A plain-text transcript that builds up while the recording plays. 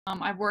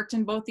I've worked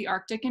in both the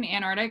Arctic and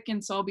Antarctic,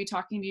 and so I'll be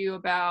talking to you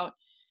about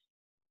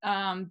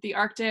the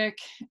Arctic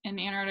and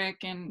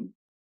Antarctic and,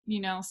 you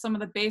know, some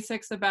of the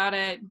basics about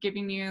it,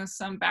 giving you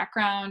some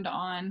background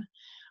on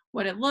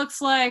what it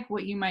looks like,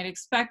 what you might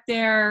expect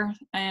there,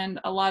 and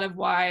a lot of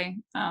why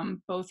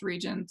both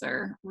regions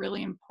are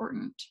really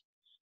important.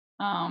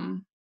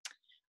 I'm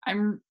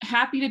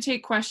happy to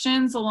take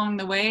questions along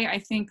the way. I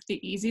think the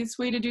easiest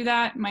way to do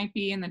that might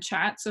be in the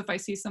chat. So if I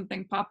see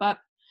something pop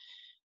up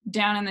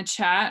down in the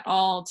chat,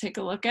 I'll take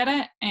a look at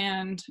it,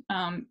 and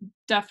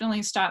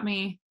definitely stop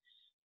me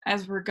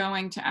as we're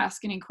going to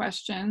ask any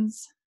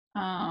questions.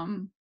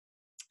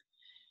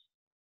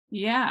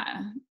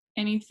 Yeah,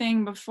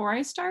 anything before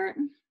I start?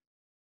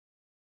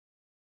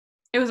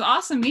 It was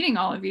awesome meeting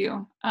all of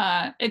you.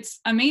 It's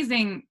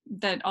amazing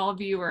that all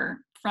of you are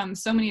from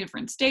so many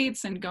different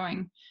states and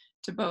going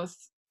to both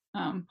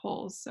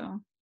polls, so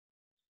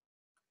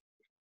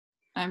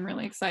I'm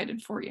really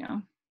excited for you.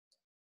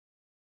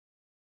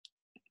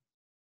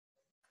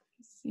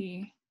 Let's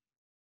see.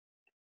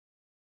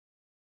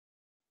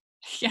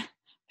 Yeah,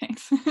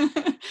 thanks.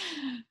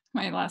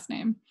 My last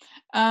name.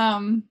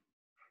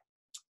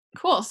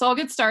 Cool, so I'll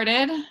get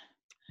started.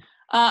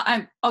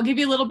 I'll give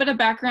you a little bit of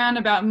background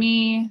about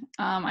me.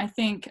 I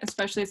think,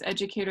 especially as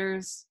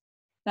educators,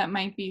 that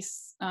might be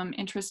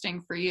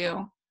interesting for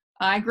you.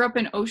 I grew up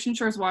in Ocean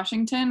Shores,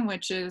 Washington,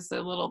 which is a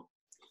little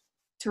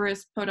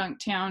tourist podunk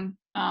town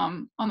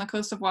on the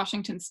coast of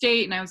Washington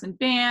State, and I was in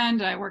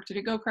band. I worked at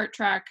a go-kart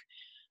track,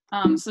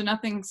 so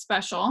nothing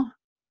special.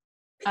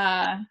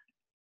 Let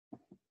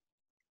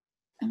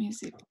me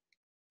see.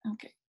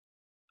 Okay,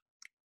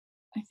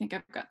 I think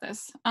I've got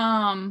this.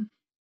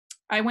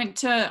 I went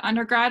to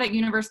undergrad at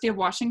University of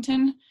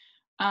Washington.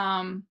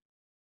 While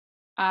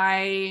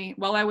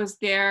I was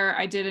there,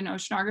 I did an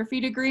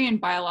oceanography degree in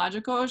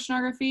biological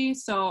oceanography.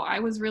 So I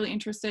was really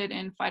interested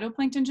in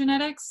phytoplankton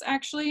genetics,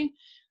 actually.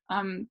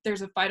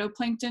 There's a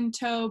phytoplankton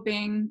tow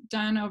being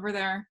done over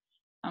there,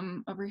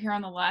 over here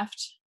on the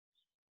left.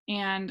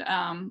 And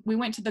we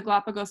went to the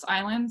Galapagos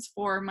Islands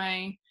for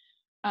my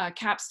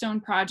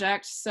capstone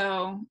project.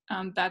 So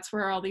that's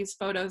where all these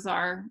photos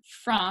are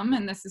from.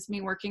 And this is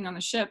me working on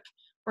the ship,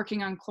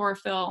 working on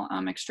chlorophyll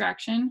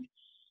extraction.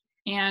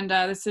 And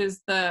this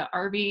is the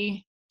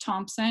RV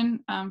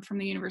Thompson from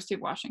the University of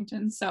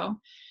Washington. So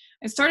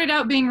I started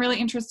out being really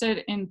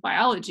interested in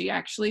biology,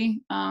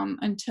 actually,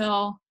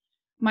 until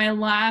my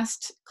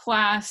last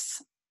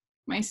class,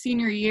 my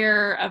senior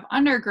year of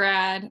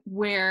undergrad,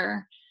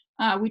 where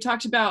we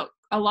talked about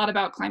a lot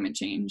about climate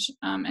change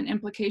and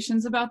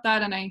implications about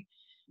that. And I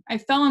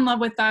fell in love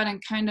with that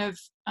and kind of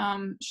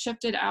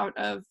shifted out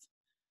of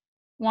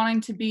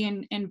wanting to be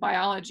in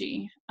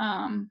biology.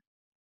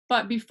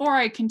 But before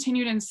I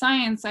continued in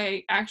science,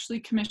 I actually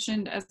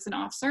commissioned as an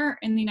officer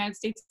in the United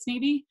States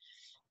Navy,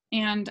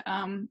 and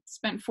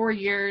spent 4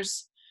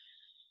 years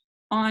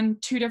on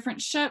 2 different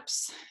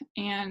ships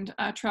and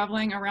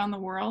traveling around the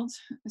world.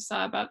 I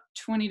saw about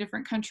 20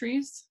 different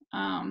countries,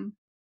 and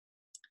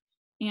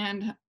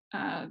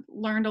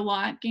learned a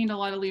lot, gained a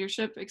lot of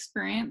leadership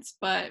experience.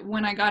 But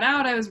when I got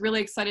out, I was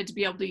really excited to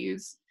be able to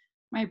use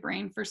my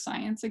brain for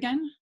science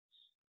again.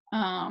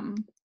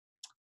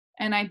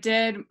 And I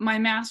did my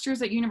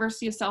master's at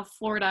University of South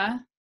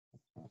Florida.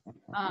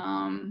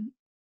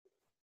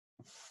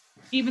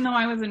 Even though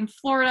I was in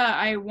Florida,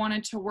 I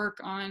wanted to work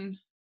on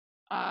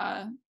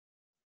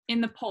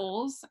in the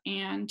poles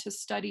and to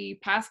study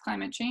past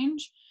climate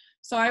change.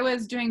 So I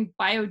was doing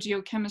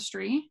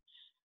biogeochemistry.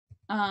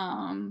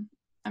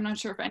 I'm not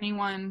sure if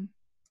anyone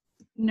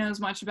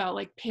knows much about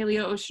like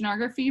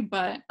paleoceanography,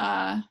 but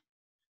let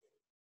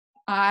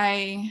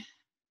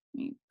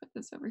me put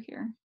this over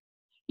here.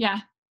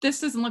 Yeah,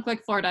 this doesn't look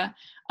like Florida.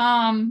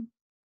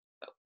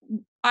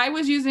 I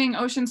was using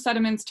ocean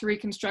sediments to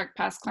reconstruct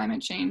past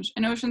climate change,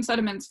 and ocean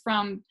sediments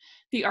from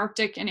the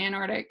Arctic and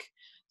Antarctic.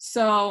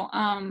 So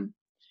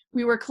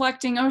we were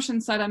collecting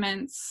ocean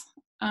sediments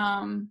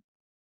from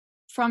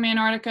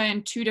Antarctica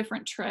in 2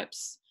 different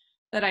trips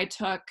that I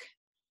took.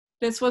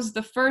 This was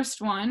the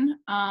first one.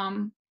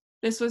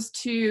 This was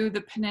to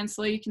the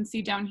peninsula. You can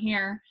see down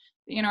here,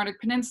 the Antarctic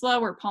Peninsula,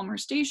 where Palmer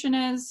Station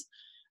is.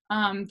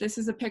 This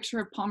is a picture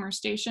of Palmer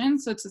Station.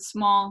 So it's a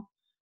small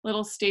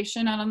little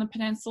station out on the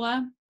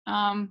peninsula.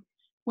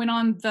 Went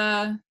on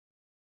the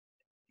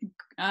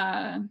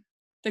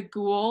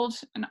Gould,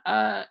 an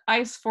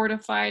ice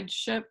fortified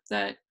ship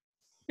that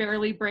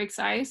barely breaks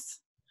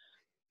ice.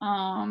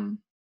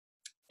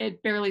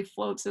 It barely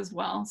floats as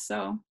well.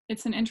 So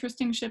it's an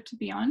interesting ship to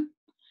be on.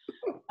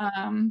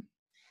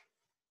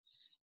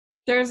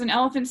 There's an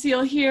elephant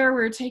seal here.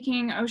 We're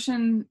taking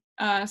ocean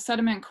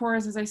sediment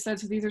cores, as I said,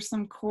 so these are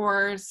some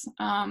cores.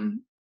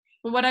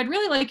 But what I'd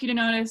really like you to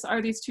notice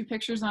are these 2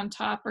 pictures on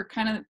top, are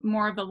kind of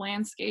more of the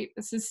landscape.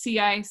 This is sea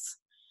ice.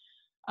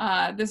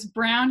 This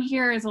brown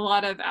here is a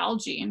lot of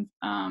algae.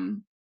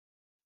 And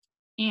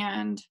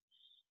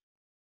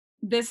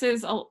this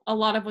is a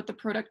lot of what the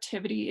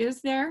productivity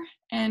is there,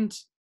 and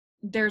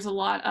there's a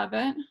lot of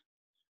it.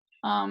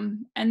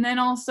 And then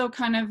also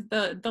kind of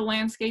the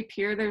landscape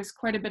here, there's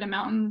quite a bit of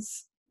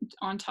mountains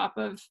on top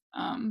of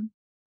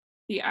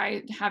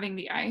having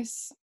the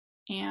ice.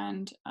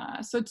 And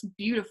so it's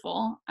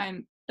beautiful.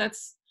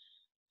 That's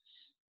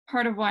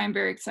part of why I'm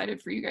very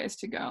excited for you guys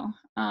to go.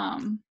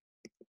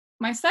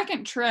 My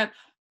second trip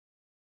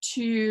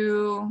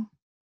to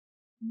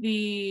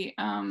the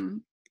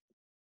to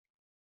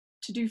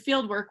do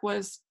field work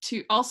was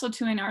also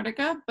to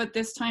Antarctica, but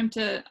this time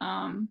to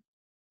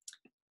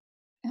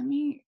let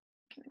me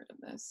get rid of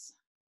this.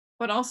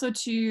 But also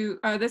to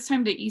this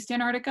time to East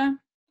Antarctica.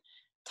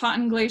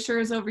 Totten Glacier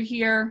is over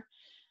here.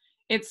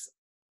 It's,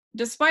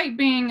 despite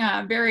being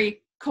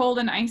very cold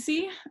and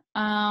icy,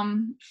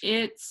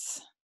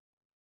 it's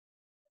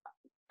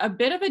a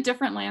bit of a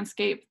different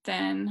landscape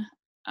than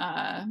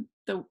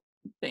the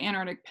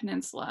Antarctic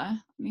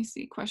Peninsula. Let me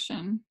see,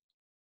 question.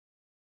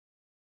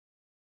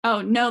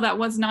 Oh, no, that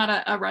was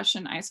not a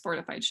Russian ice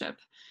fortified ship.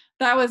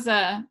 That was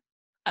a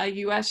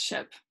US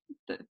ship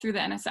through the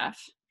NSF.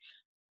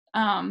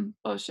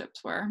 Both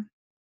ships were.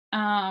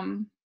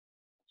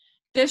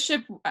 This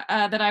ship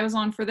that I was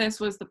on for this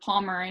was the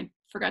Palmer. I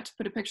forgot to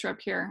put a picture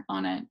up here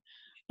on it.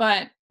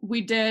 But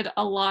we did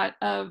a lot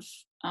of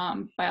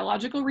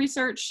biological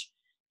research,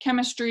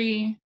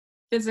 chemistry,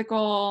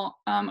 physical,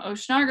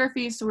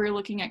 oceanography. So we were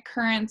looking at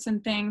currents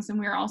and things, and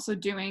we were also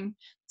doing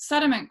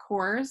sediment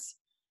cores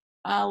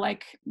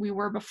like we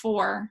were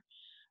before.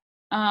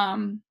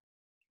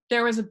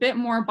 There was a bit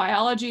more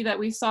biology that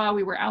we saw.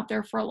 We were out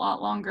there for a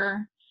lot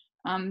longer.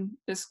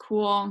 This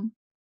cool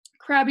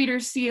crab-eater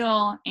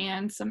seal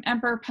and some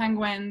emperor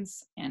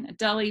penguins and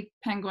Adelie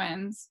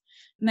penguins.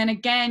 And then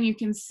again, you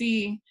can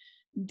see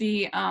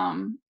the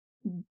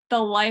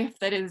life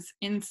that is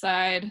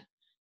inside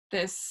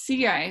this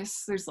sea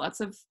ice. There's lots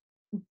of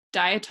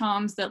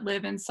diatoms that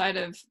live inside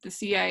of the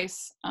sea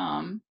ice.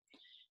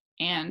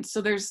 And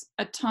so there's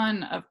a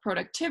ton of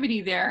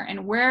productivity there.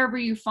 And wherever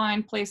you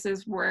find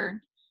places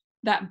where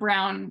that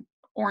brown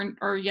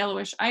or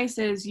yellowish ice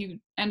is, you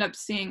end up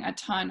seeing a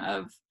ton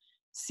of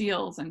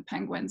seals and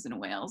penguins and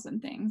whales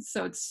and things.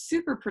 So it's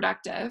super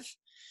productive.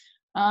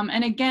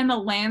 And again, the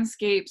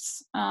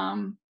landscapes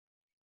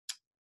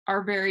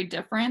are very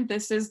different.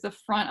 This is the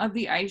front of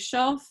the ice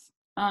shelf,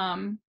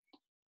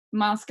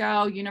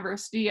 Moscow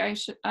University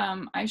ice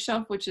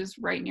shelf, which is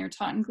right near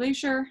Totten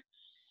Glacier.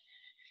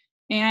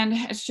 And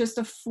it's just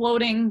a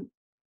floating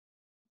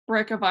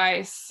brick of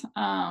ice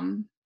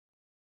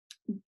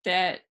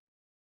that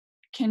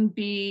can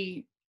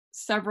be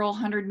several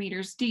hundred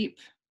meters deep.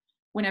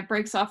 When it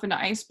breaks off into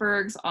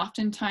icebergs,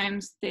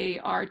 oftentimes they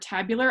are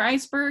tabular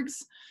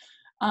icebergs,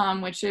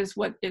 which is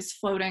what is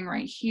floating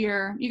right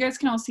here. You guys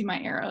can all see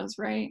my arrows,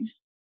 right?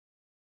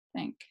 I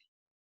think.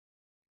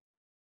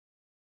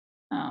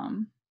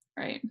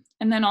 Right.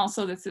 And then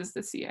also this is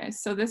the sea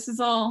ice. So this is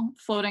all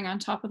floating on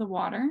top of the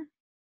water.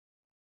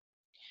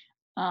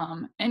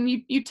 And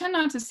you tend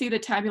not to see the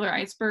tabular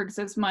icebergs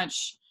as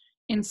much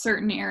in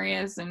certain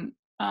areas and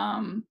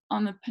on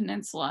the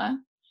peninsula,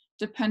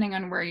 depending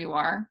on where you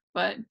are.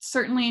 But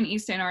certainly in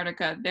East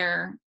Antarctica,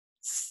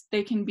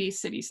 they can be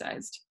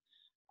city-sized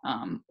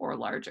or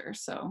larger.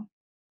 So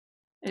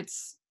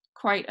it's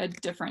quite a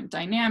different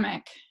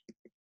dynamic.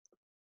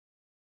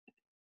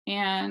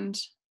 And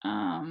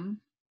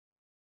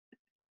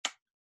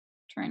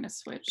trying to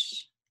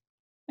switch.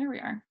 There we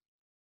are.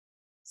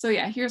 So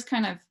yeah, here's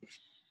kind of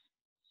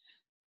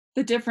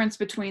the difference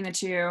between the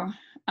two.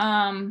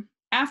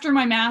 After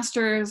my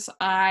master's,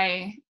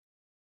 I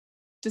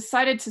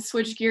decided to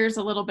switch gears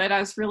a little bit. I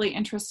was really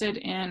interested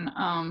in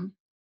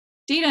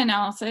data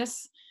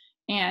analysis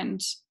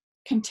and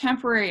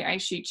contemporary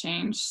ice sheet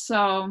change.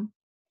 So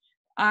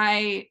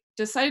I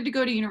decided to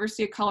go to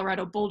University of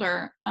Colorado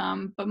Boulder,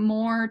 but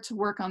more to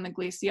work on the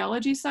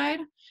glaciology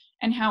side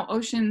and how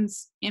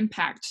oceans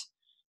impact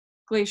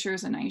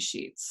glaciers and ice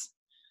sheets.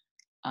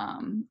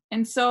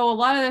 And so a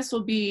lot of this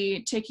will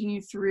be taking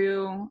you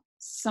through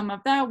some of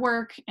that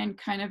work and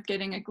kind of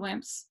getting a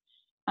glimpse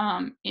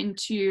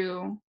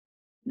into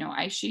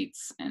ice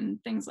sheets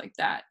and things like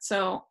that.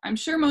 So I'm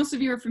sure most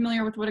of you are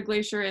familiar with what a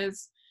glacier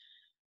is.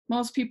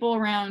 Most people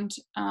around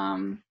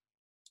the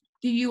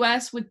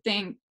US would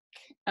think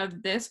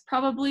of this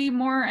probably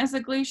more as a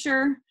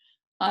glacier.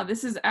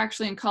 This is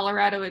actually in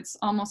Colorado.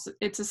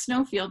 It's a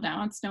snowfield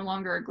now. It's no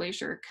longer a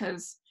glacier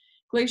because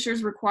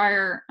glaciers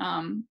require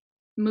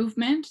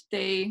movement.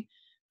 They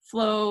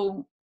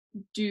flow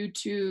due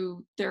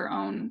to their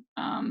own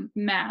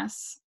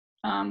mass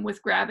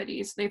with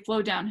gravity. So they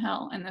flow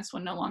downhill, and this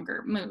one no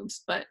longer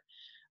moves. But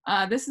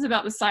this is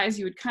about the size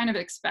you would kind of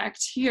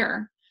expect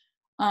here.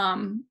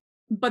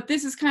 But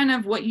this is kind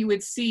of what you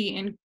would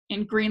see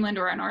in Greenland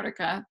or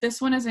Antarctica.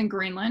 This one is in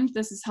Greenland.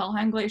 This is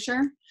Helheim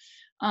Glacier.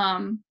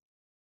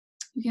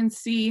 You can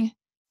see,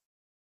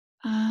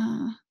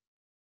 let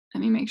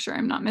me make sure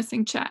I'm not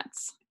missing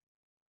chats.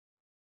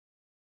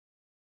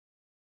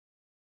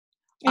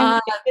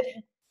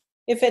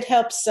 If it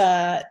helps,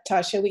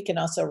 Tasha, we can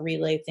also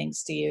relay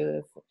things to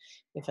you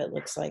if it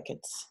looks like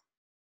it's.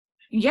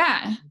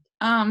 Yeah,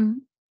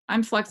 I'm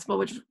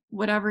flexible,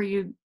 whatever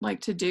you'd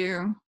like to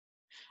do.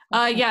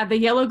 Okay. Yeah, the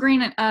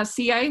yellow-green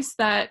sea ice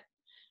that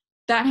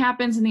That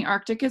happens in the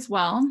Arctic as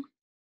well.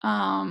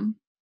 Oh,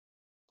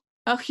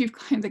 you've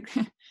climbed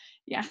the,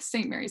 yeah,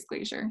 St. Mary's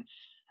Glacier.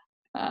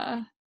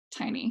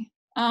 Tiny.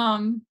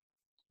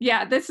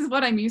 Yeah, this is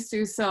what I'm used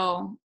to.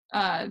 So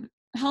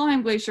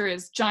Helheim Glacier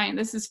is giant.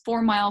 This is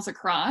 4 miles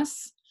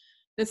across.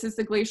 This is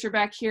the glacier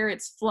back here.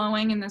 It's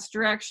flowing in this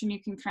direction.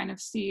 You can kind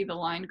of see the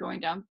line going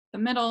down the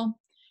middle.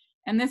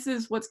 And this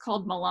is what's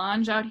called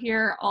melange out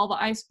here. All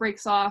the ice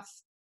breaks off.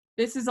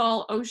 This is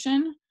all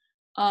ocean.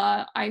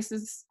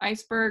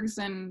 Icebergs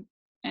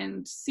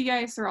and sea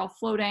ice are all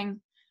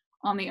floating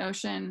on the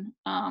ocean.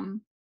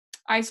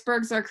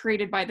 Icebergs are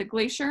created by the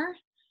glacier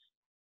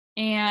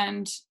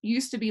and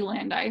used to be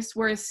land ice,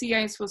 whereas sea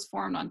ice was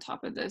formed on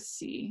top of the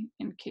sea,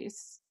 in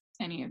case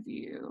any of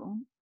you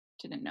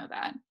didn't know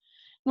that.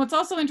 What's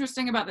also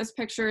interesting about this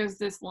picture is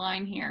this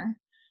line here.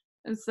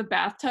 It's the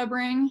bathtub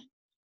ring.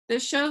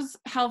 This shows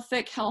how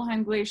thick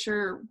Helheim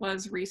Glacier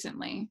was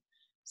recently.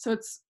 So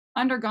it's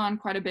undergone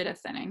quite a bit of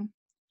thinning.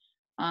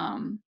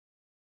 So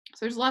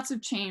there's lots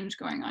of change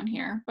going on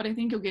here, but I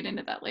think you'll get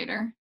into that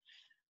later.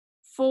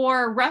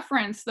 For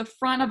reference, the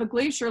front of a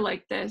glacier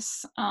like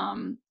this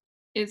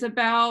is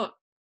about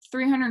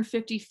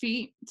 350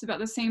 feet. It's about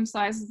the same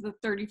size as the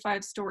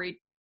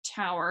 35-story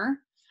tower.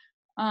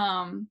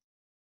 And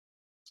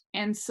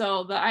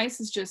so the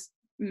ice is just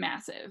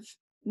massive,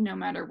 no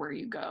matter where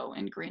you go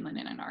in Greenland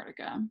and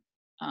Antarctica.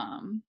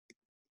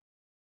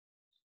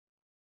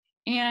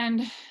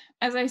 And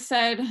as I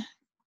said,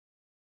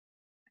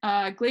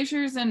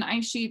 glaciers and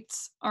ice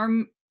sheets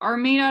are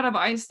made out of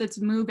ice that's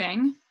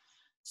moving.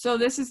 So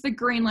this is the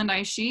Greenland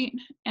ice sheet,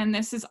 and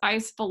this is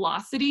ice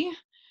velocity.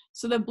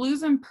 So the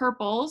blues and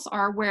purples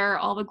are where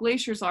all the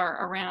glaciers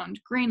are around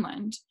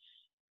Greenland.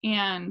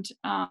 And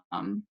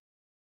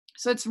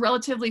so it's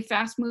relatively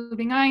fast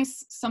moving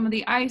ice. Some of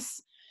the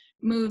ice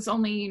moves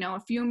only, a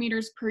few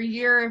meters per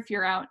year if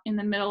you're out in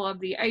the middle of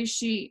the ice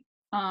sheet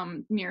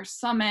near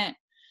summit.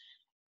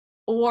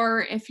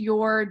 Or if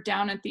you're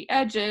down at the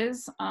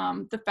edges,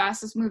 the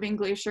fastest moving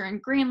glacier in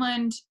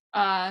Greenland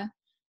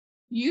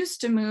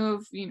used to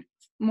move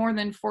more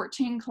than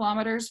 14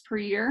 kilometers per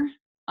year.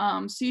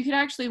 So you could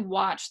actually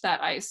watch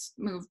that ice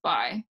move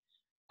by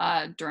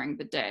during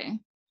the day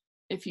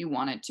if you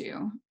wanted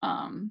to.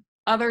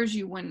 Others,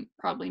 you wouldn't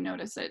probably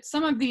notice it.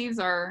 Some of these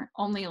are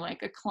only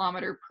like a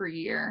kilometer per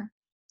year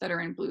that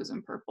are in blues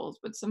and purples,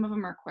 but some of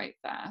them are quite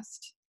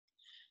fast.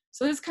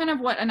 So this is kind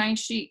of what an ice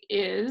sheet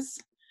is,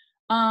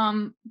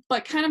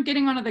 but kind of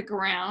getting onto the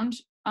ground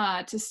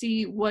to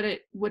see what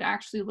it would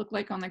actually look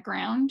like on the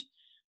ground.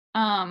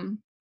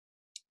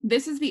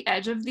 This is the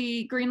edge of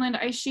the Greenland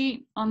ice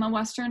sheet on the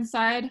western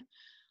side.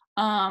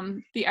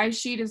 The ice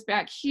sheet is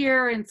back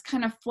here, and it's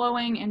kind of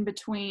flowing in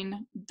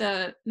between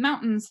the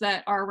mountains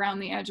that are around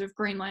the edge of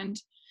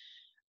Greenland.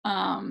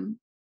 And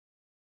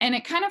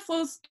it kind of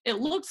flows, it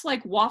looks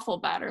like waffle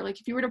batter. Like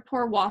if you were to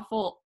pour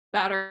waffle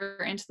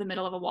batter into the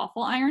middle of a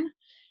waffle iron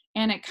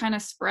and it kind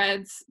of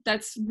spreads,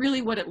 that's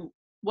really what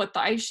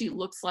the ice sheet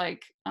looks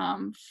like,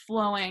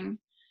 flowing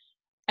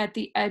at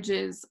the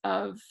edges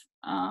of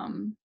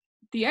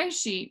the ice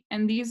sheet.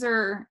 And these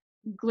are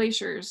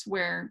glaciers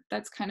where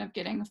that's kind of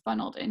getting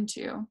funneled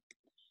into.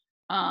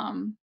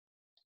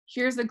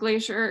 Here's a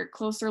glacier,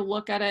 closer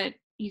look at it.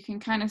 You can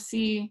kind of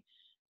see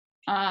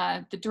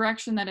the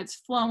direction that it's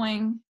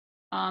flowing.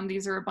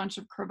 These are a bunch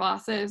of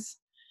crevasses.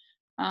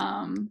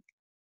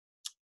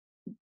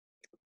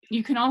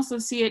 You can also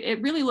see it,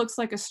 it really looks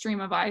like a stream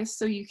of ice,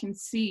 so you can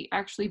see,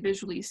 actually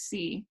visually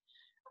see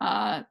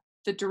the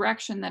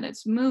direction that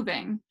it's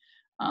moving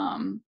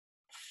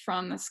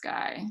from the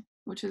sky,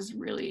 which is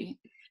really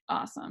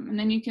awesome. And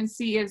then you can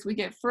see as we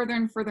get further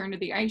and further into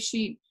the ice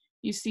sheet,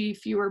 you see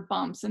fewer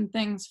bumps and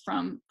things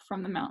from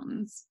the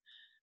mountains.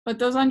 But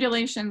those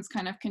undulations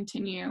kind of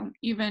continue,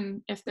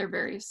 even if they're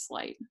very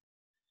slight.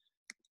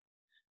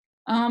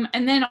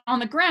 And then on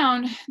the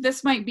ground,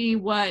 this might be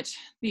what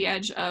the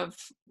edge of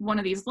one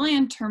of these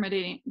land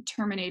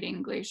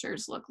terminating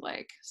glaciers look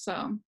like.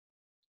 So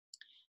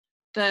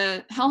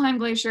the Helheim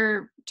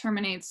Glacier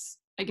terminates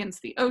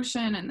against the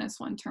ocean, and this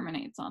one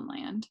terminates on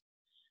land.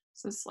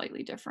 So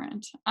slightly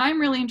different. I'm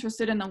really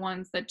interested in the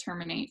ones that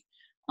terminate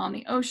on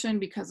the ocean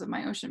because of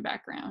my ocean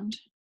background.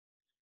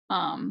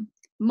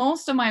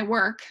 Most of my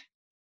work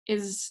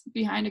is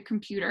behind a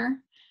computer,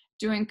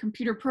 doing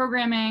computer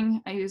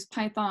programming. I use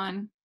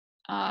Python.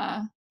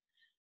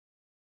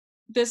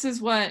 This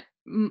is what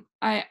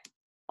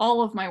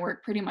all of my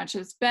work pretty much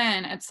has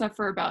been, except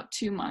for about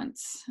 2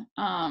 months.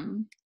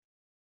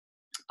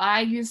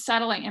 I use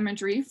satellite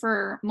imagery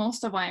for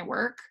most of my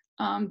work.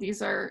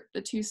 These are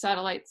the two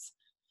satellites,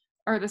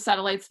 or the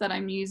satellites that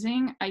I'm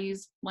using. I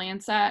use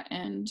Landsat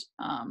and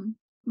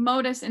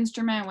MODIS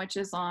instrument, which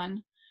is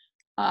on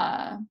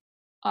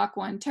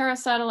Aqua and Terra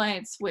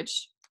satellites,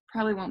 which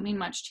probably won't mean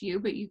much to you,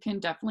 but you can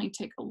definitely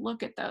take a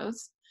look at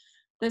those.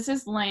 This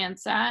is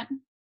Landsat.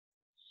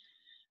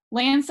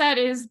 Landsat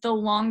is the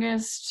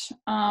longest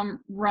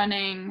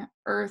running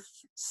Earth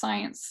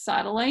science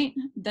satellite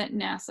that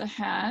NASA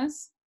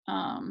has.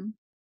 And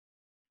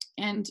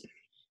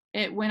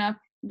it went up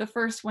The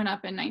first went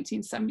up in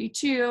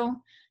 1972.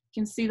 You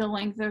can see the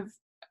length of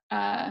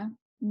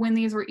when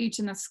these were each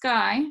in the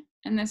sky.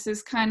 And this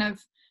is kind of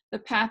the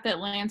path that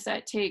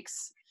Landsat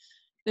takes.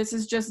 This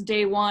is just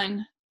day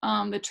one,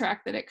 the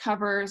track that it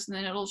covers, and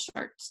then it'll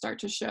start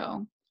to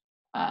show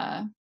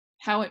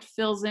how it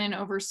fills in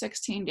over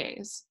 16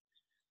 days.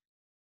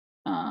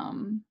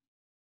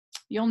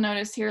 You'll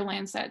notice here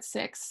Landsat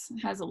 6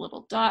 has a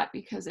little dot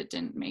because it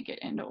didn't make it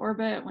into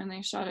orbit when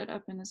they shot it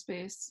up into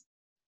space.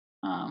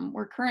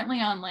 We're currently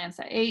on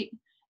Landsat 8,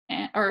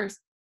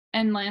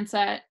 and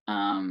Landsat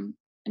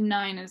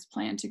 9 is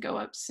planned to go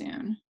up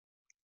soon.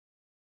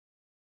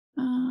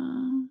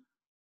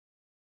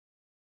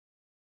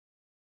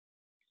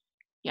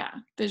 Yeah,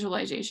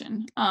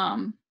 visualization.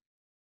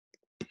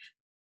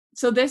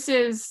 So this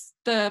is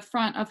the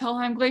front of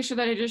Helheim Glacier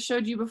that I just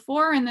showed you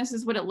before, and this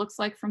is what it looks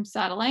like from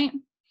satellite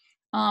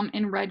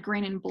in red,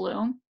 green, and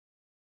blue.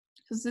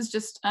 This is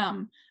just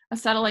a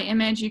satellite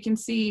image. You can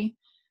see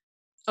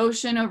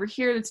ocean over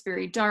here that's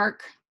very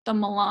dark. The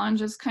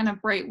melange is kind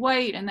of bright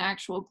white, and the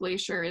actual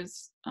glacier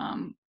is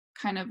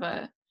kind of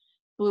a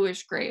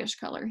bluish grayish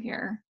color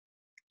here.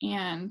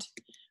 And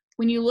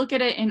when you look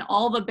at it in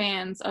all the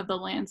bands of the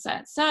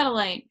Landsat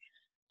satellite,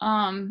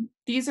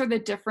 these are the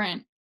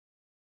different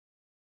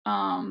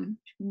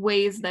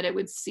ways that it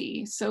would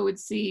see. So it would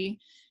see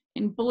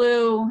in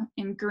blue,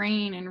 in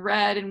green, and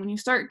red. And when you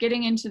start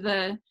getting into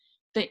the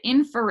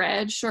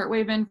infrared,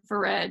 shortwave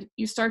infrared,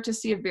 you start to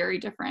see a very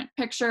different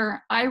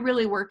picture. I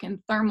really work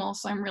in thermal,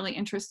 so I'm really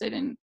interested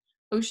in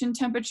ocean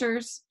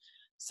temperatures.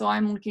 So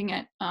I'm looking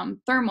at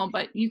thermal,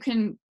 but you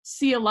can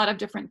see a lot of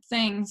different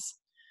things.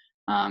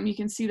 You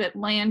can see that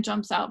land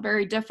jumps out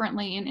very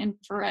differently in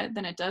infrared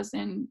than it does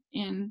in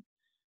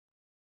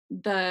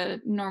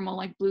the normal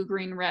like blue,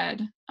 green,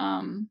 red.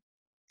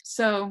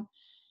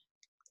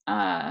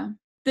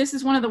 This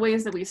is one of the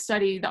ways that we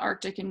study the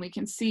Arctic, and we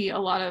can see a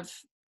lot of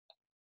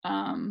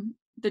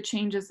the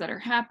changes that are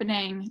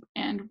happening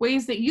and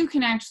ways that you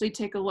can actually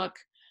take a look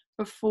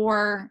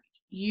before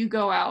you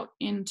go out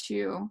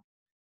into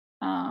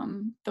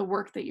the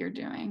work that you're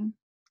doing.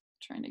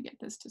 Trying to get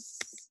this to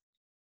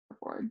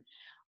record.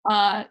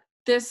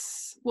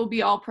 This will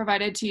be all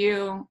provided to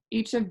you.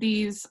 Each of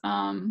these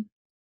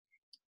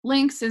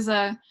links is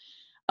a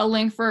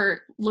link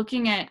for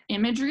looking at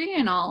imagery,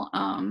 and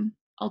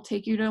I'll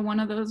take you to one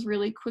of those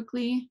really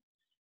quickly,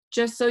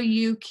 just so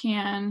you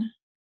can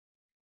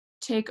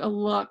take a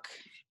look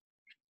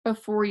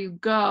before you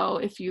go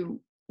if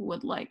you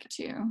would like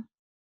to.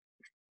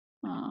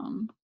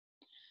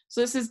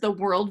 So this is the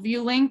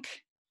worldview link.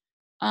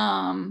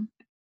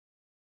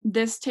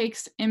 This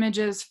takes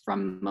images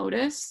from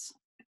MODIS,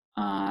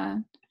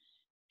 and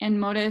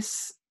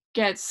MODIS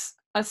gets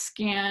a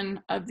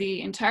scan of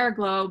the entire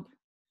globe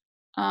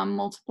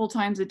multiple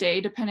times a day,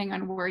 depending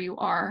on where you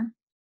are.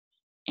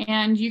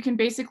 And you can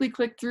basically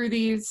click through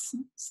these,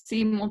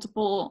 see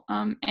multiple,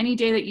 any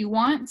day that you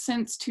want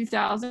since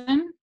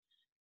 2000.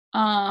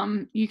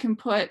 You can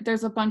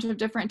there's a bunch of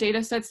different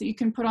data sets that you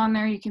can put on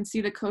there. You can see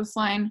the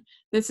coastline.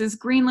 This is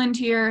Greenland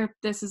here.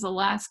 This is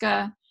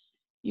Alaska.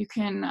 You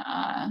can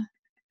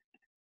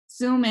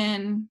zoom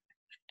in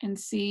and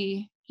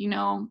see, you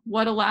know,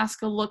 what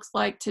Alaska looks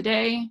like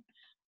today,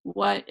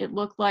 what it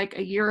looked like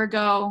a year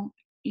ago.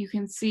 You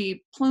can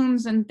see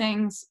plumes and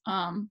things,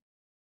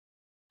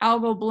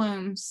 algal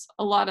blooms,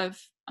 a lot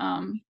of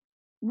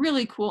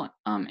really cool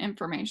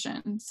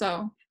information.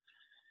 So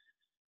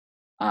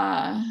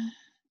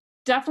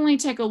definitely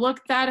take a look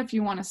at that if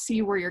you want to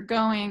see where you're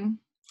going.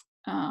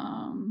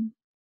 And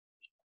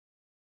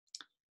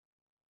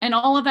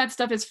all of that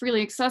stuff is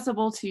freely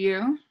accessible to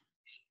you.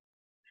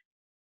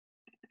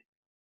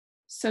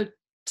 So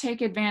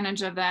take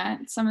advantage of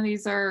that. Some of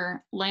these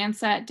are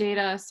Landsat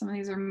data, some of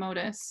these are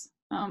MODIS,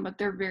 but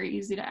they're very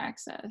easy to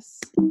access.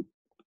 Let's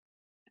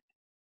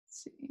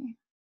see.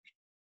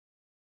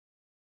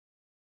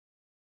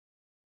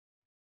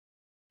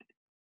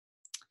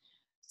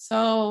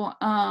 So,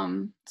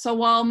 so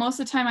while most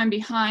of the time I'm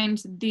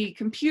behind the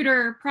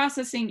computer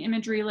processing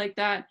imagery like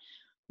that,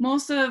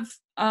 most of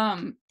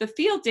the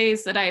field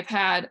days that I've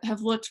had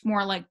have looked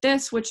more like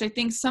this, which I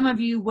think some of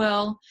you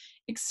will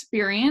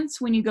experience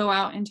when you go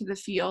out into the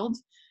field.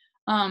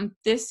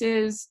 This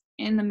is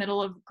in the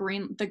middle of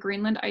the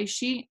Greenland ice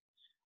sheet.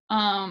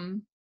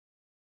 And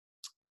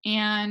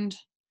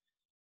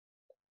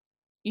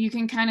you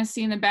can kind of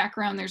see in the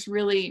background, there's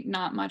really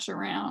not much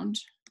around.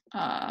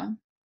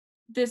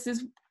 This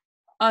is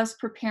us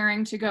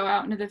preparing to go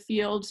out into the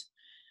field.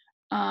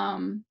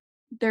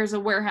 There's a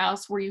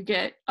warehouse where you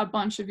get a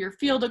bunch of your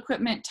field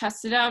equipment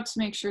tested out to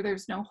make sure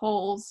there's no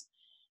holes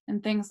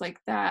and things like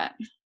that.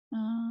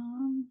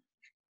 I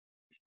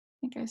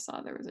think I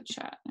saw there was a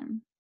chat.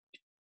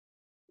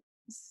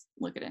 Let's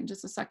look at it in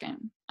just a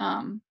second.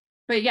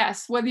 But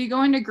yes, whether you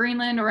go into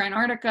Greenland or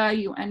Antarctica,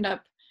 you end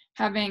up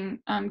having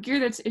gear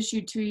that's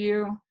issued to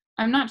you.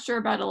 I'm not sure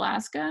about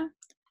Alaska,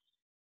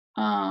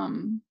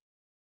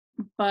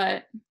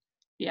 but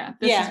yeah.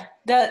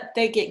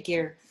 They get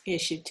gear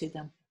issued to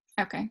them.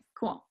 Okay,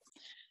 cool.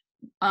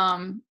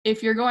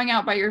 If you're going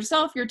out by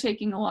yourself, you're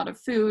taking a lot of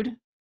food.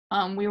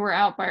 We were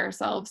out by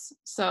ourselves,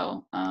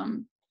 so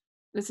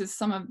this is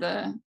some of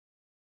the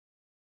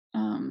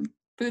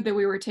food that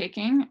we were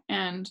taking,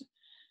 and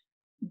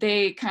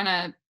they kind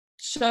of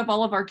shove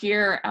all of our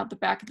gear out the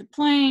back of the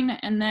plane,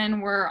 and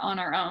then we're on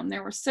our own.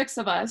 There were 6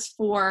 of us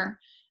for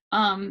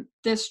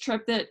this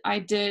trip that I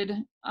did,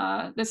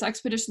 this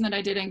expedition that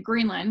I did in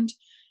Greenland,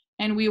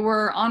 and we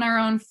were on our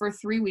own for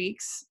 3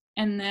 weeks,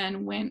 and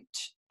then went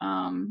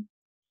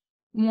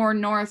more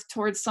north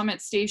towards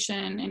Summit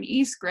Station and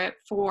East Grip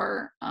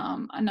for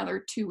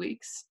another 2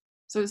 weeks.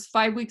 So it was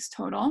 5 weeks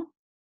total.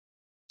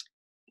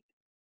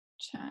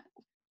 Chat.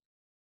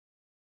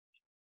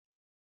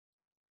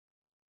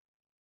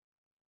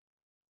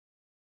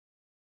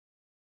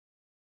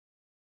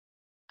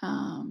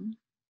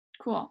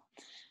 Cool.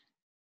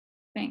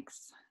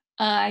 Thanks.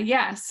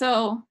 Yeah,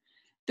 so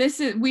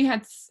we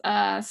had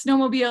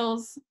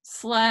snowmobiles,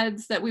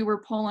 sleds that we were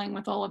pulling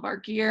with all of our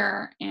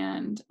gear,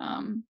 and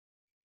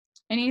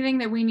anything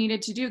that we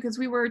needed to do, because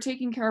we were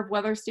taking care of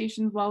weather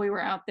stations while we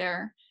were out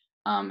there,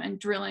 and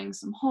drilling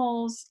some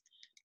holes,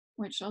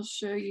 which I'll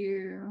show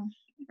you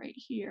right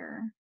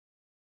here.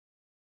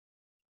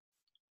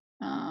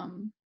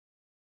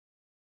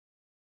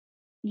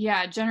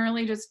 Yeah,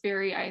 generally just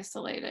very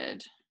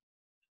isolated.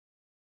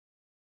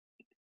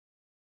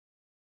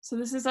 So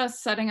this is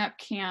us setting up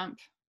camp.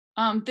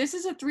 This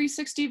is a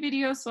 360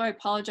 video, so I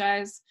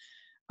apologize.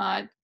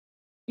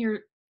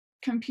 Your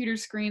computer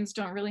screens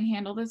don't really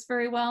handle this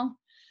very well.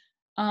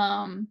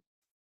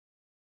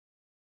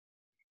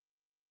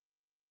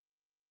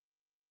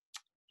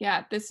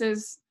 Yeah,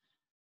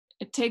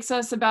 it takes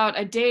us about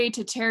a day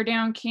to tear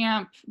down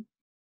camp,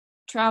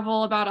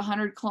 travel about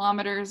 100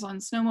 kilometers on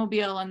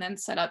snowmobile, and then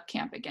set up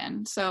camp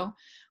again. So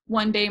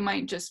one day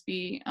might just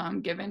be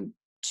given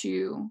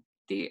to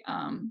the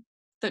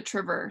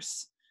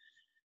traverse,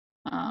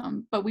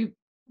 but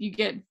you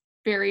get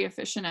very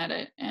efficient at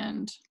it,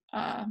 and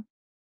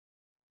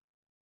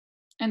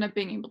end up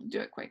being able to do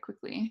it quite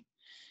quickly.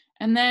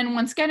 And then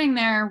once getting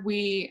there,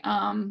 we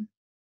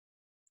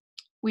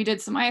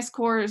did some ice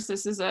cores.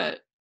 This is a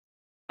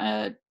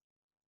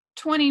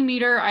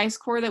 20-meter ice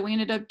core that we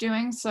ended up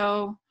doing.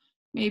 So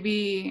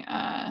maybe,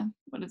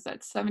 what is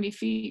that, 70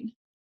 feet?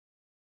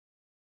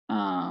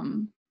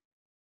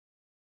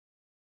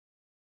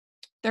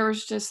 There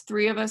was just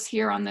 3 of us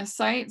here on this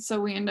site.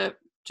 So we ended up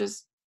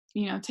just,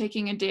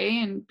 taking a day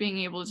and being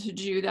able to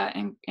do that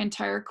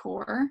entire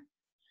core.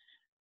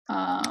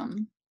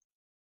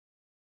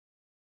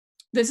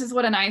 This is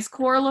what an ice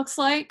core looks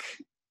like.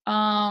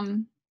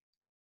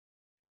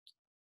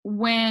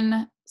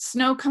 When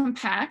snow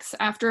compacts,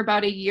 after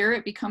about a year,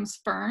 it becomes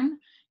firn,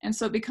 and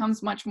so it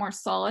becomes much more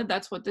solid.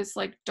 That's what this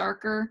like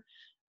darker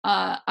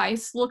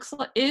ice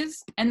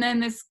is. And then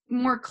this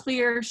more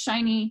clear,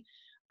 shiny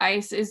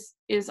ice is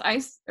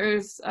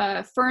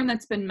fern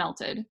that's been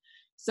melted.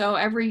 So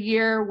every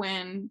year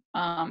when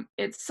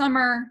it's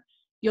summer,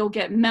 you'll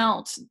get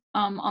melt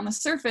on the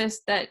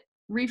surface that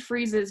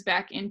refreezes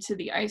back into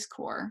the ice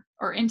core,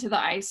 or into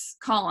the ice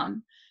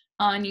column.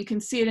 And you can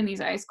see it in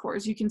these ice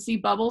cores. You can see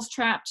bubbles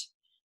trapped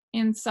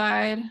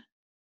inside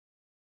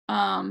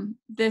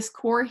this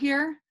core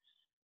here.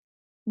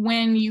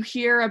 When you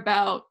hear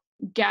about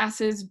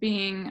gases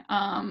being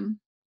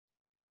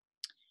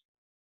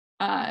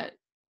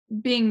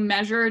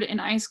measured in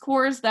ice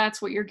cores,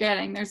 that's what you're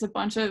getting. There's a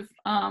bunch of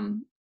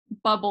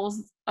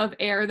bubbles of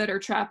air that are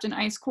trapped in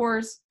ice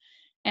cores.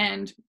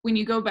 And when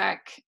you go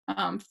back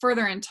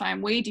further in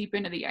time, way deep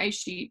into the ice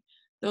sheet,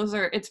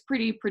 it's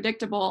pretty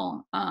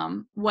predictable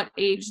what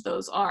age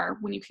those are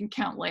when you can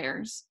count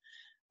layers.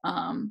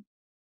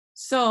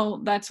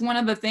 So that's one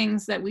of the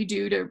things that we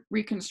do to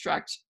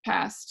reconstruct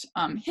past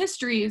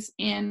histories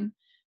in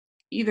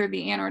either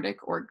the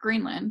Antarctic or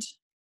Greenland.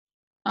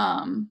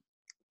 And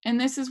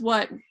this is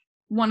what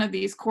one of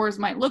these cores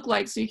might look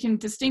like. So you can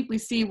distinctly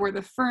see where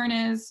the fern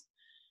is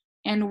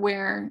and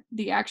where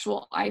the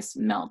actual ice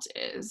melt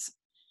is.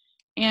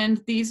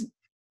 And these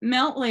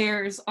melt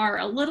layers are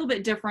a little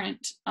bit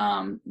different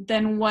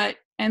than what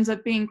ends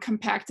up being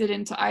compacted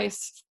into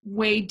ice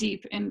way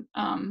deep in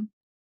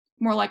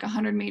more like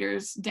 100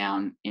 meters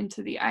down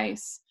into the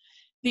ice.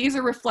 These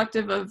are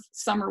reflective of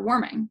summer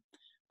warming.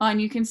 And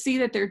you can see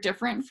that they're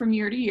different from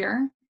year to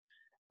year.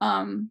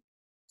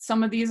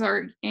 Some of these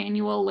are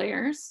annual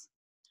layers.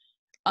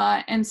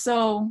 And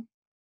so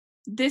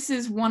this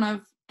is one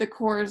of the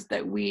cores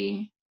that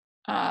we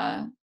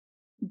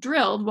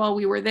drilled while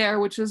we were there,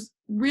 which was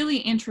really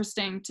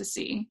interesting to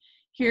see.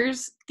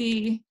 Here's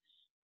the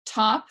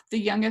top, the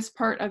youngest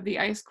part of the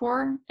ice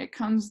core. It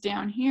comes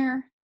down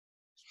here.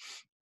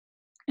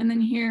 And then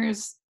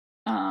here's,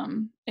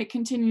 it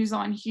continues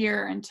on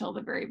here until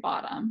the very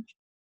bottom.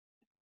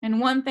 And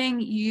one thing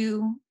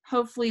you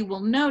hopefully will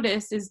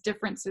notice is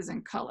differences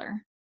in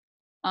color.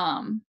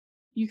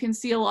 You can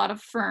see a lot of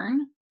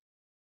fern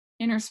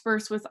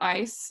interspersed with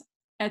ice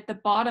at the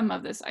bottom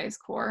of this ice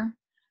core.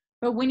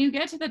 But when you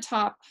get to the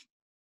top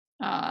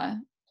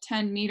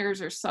 10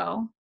 meters or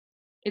so,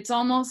 it's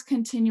almost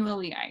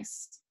continually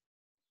ice.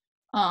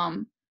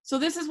 So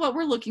this is what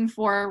we're looking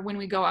for when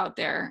we go out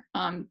there.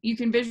 You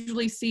can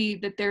visually see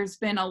that there's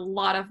been a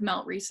lot of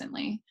melt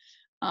recently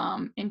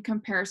in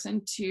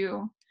comparison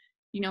to,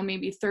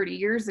 maybe 30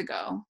 years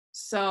ago.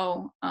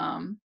 So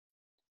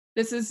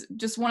this is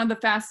just one of the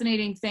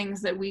fascinating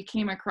things that we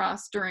came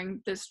across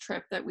during this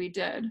trip that we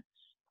did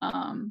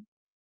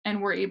and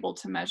were able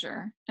to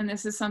measure. And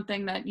this is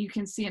something that you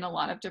can see in a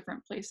lot of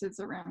different places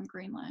around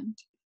Greenland.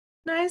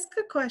 Nice,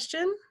 good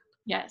question.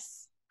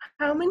 Yes.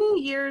 How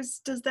many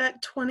years does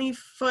that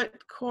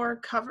 20-foot core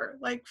cover,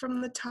 like from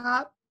the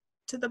top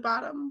to the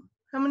bottom?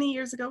 How many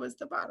years ago was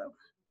the bottom?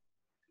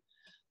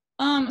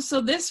 So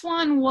this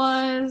one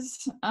was,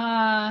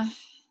 let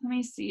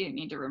me see, I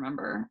need to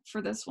remember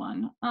for this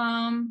one.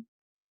 I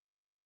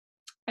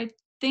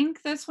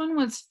think this one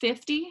was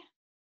 50.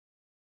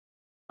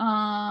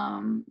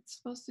 It's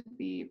supposed to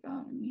be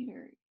about a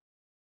meter.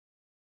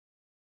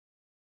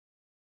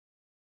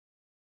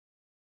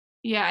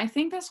 Yeah, I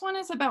think this one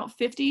is about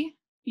 50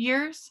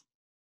 years.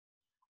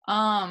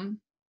 Yeah,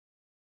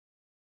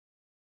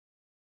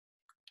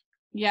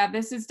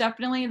 this is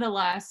definitely the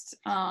last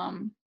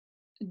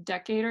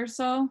decade or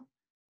so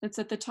that's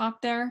at the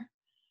top there.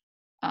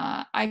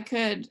 I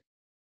could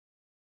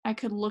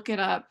look it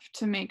up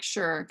to make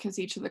sure because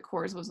each of the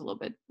cores was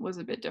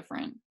a bit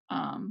different.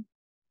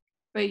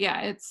 But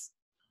yeah, it's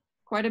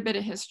quite a bit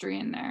of history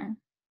in there.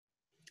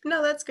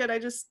 No, that's good. I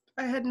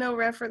had no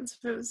reference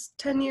if it was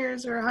 10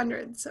 years or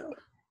 100, so.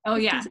 Oh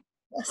yeah.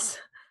 Yes.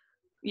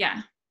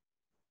 Yeah.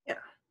 Yeah.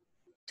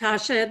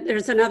 Tasha,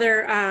 there's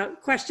another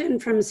question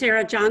from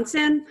Sarah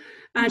Johnson.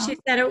 She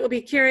said it will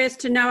be curious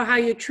to know how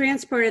you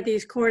transported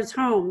these cores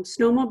home.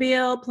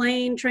 Snowmobile,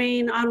 plane,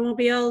 train,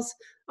 automobiles,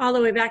 all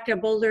the way back to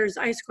Boulder's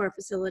ice core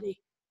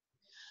facility.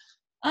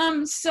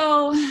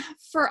 So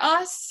for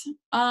us,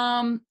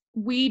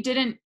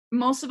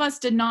 most of us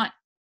did not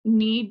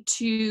need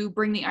to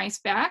bring the ice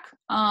back.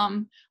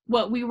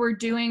 What we were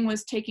doing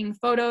was taking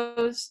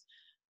photos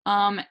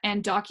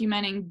and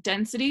documenting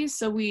density.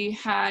 So we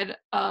had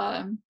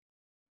a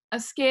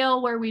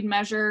scale where we'd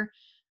measure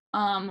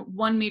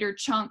 1 meter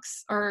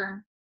chunks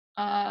or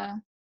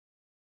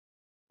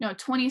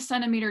 20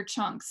 centimeter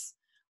chunks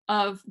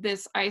of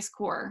this ice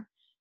core.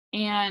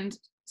 And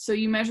so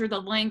you measure the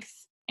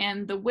length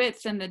and the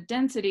width and the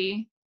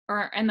density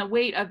and the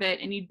weight of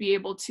it, and you'd be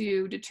able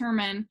to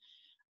determine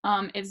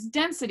its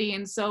density.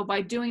 And so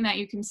by doing that,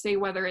 you can say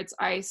whether it's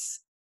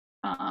ice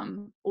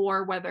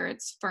or whether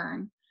it's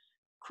firn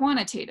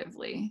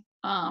quantitatively.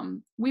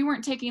 We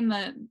weren't taking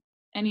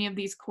any of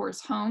these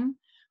cores home,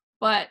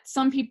 but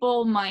some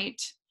people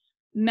might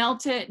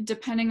melt it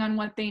depending on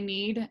what they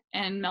need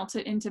and melt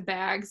it into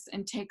bags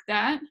and take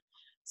that.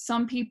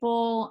 Some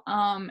people,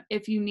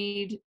 if you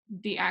need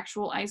the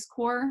actual ice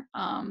core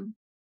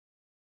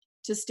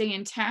to stay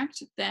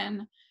intact,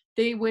 then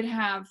they would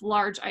have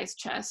large ice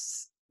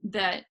chests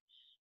that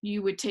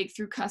you would take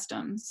through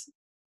customs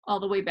all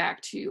the way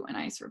back to an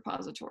ice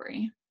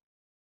repository.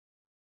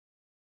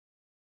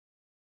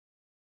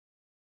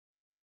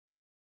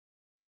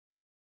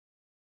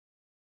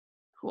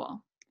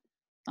 Cool.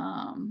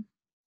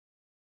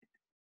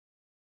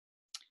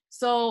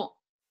 So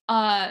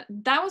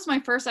that was my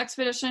first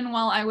expedition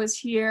while I was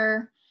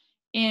here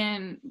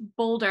in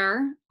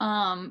Boulder.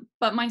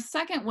 But my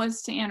second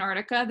was to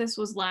Antarctica. This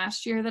was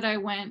last year that I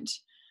went.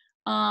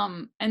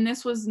 And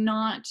this was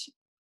not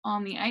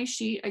on the ice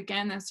sheet.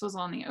 Again, this was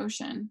on the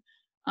ocean.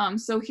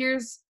 So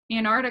here's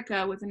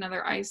Antarctica with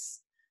another ice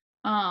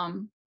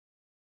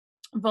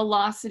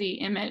velocity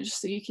image.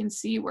 So you can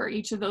see where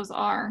each of those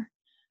are,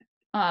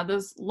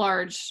 those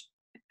large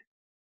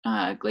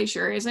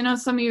glacier areas. I know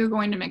some of you are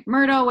going to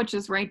McMurdo, which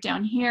is right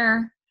down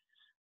here.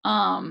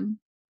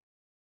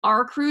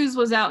 Our cruise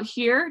was out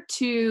here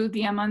to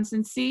the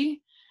Amundsen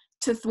Sea,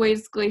 to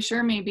Thwaites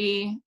Glacier.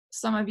 Maybe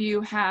some of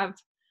you have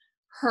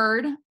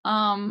heard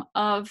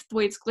of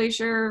Thwaites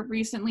Glacier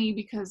recently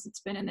because it's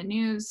been in the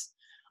news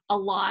a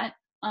lot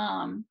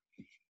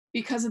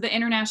because of the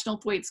International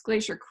Thwaites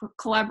Glacier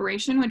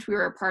collaboration, which we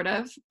were a part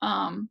of.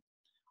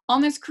 On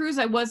this cruise,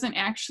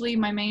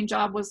 my main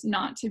job was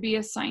not to be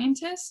a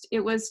scientist. It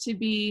was to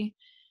be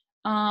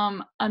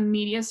a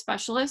media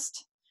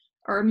specialist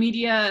or a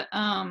media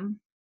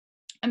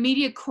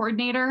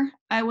coordinator.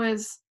 I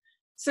was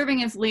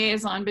serving as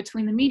liaison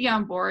between the media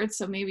on board.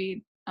 So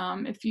maybe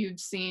if you've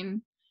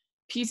seen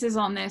pieces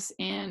on this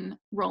in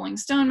Rolling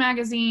Stone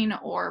magazine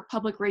or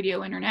Public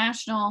Radio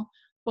International,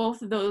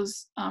 both of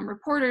those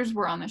reporters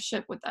were on the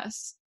ship with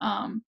us.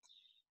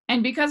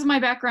 And because of my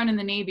background in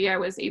the Navy, I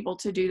was able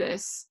to do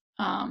this,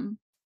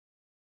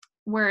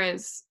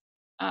 whereas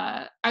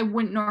I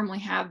wouldn't normally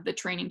have the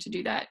training to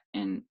do that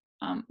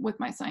with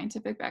my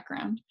scientific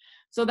background.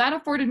 So that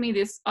afforded me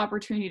this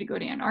opportunity to go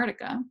to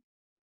Antarctica.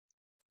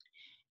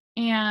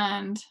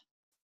 And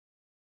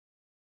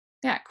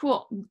yeah,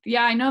 cool.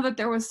 Yeah, I know that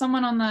there was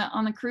someone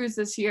on the cruise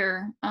this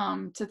year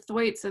to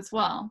Thwaites as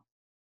well.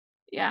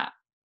 Yeah.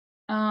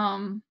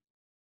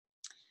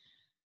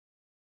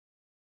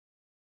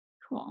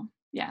 Cool.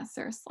 Yeah,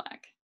 Sarah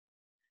Slack.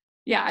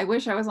 Yeah, I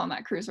wish I was on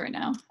that cruise right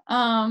now.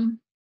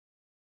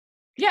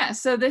 yeah,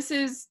 so this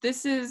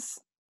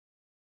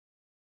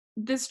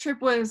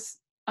trip was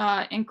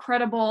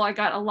incredible. I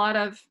got a lot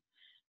of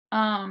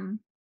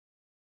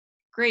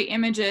great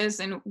images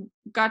and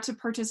got to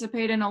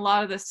participate in a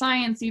lot of the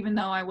science, even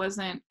though I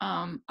wasn't,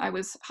 I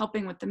was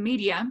helping with the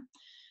media.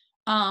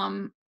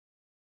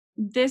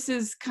 This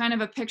is kind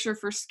of a picture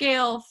for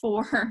scale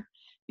for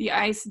the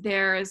ice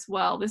there as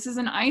well. This is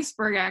an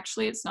iceberg,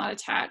 actually. It's not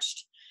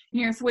attached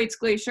near Thwaites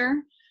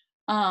Glacier.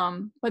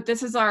 But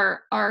this is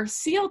our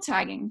seal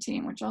tagging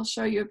team, which I'll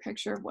show you a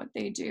picture of what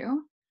they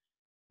do.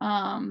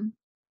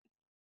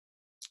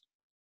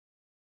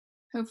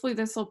 Hopefully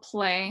this will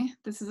play.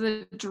 This is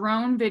a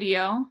drone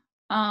video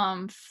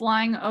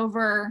flying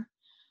over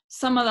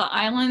some of the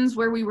islands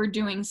where we were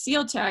doing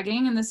seal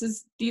tagging. And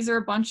these are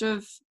a bunch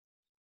of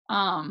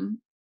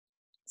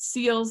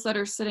seals that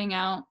are sitting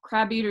out,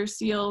 crab eater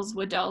seals,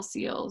 Weddell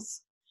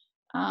seals,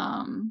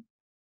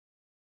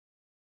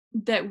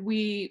 that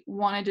we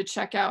wanted to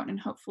check out and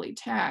hopefully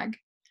tag.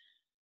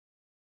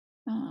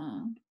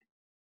 And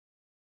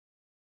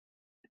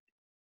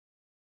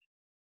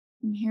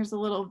here's a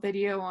little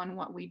video on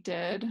what we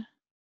did.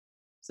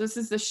 So this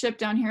is the ship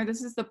down here.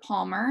 This is the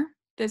Palmer.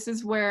 This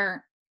is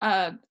where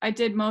I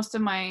did most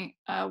of my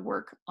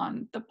work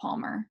on the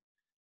Palmer,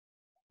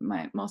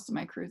 most of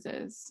my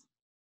cruises.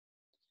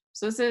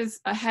 So this is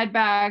a head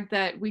bag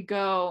that would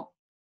go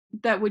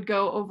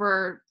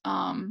over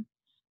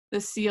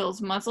the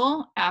seal's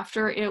muzzle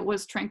after it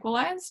was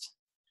tranquilized.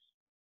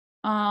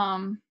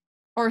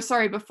 Or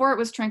sorry, before it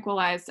was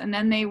tranquilized, and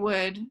then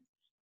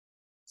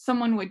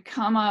someone would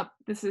come up.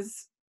 This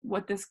is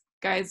what this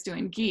guy is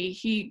doing, Guy.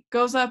 He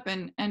goes up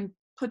and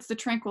puts the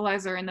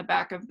tranquilizer in the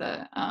back of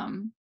the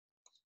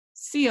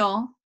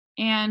seal,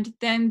 and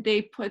then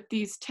they put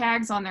these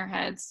tags on their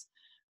heads,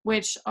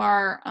 which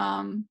are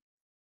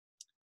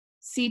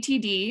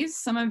CTDs.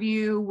 Some of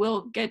you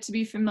will get to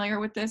be familiar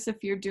with this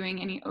if you're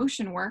doing any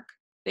ocean work.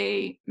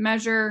 They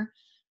measure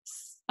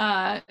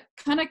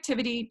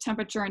conductivity,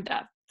 temperature, and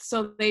depth.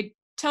 So they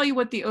tell you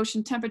what the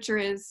ocean temperature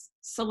is,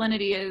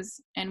 salinity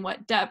is, and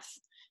what depth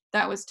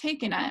that was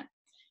taken at.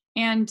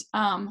 And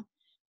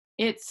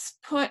it's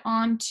put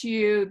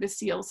onto the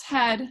seal's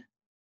head,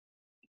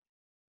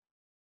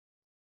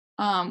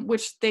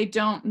 which they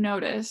don't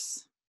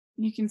notice.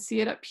 You can see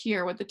it up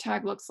here, what the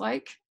tag looks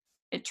like.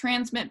 It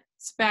transmits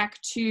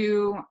back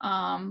to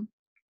them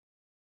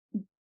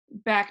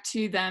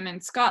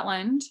in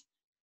Scotland,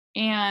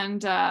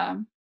 and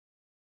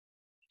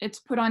it's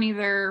put on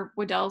either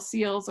Weddell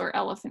seals or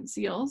elephant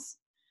seals.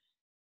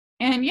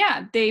 And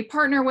yeah, they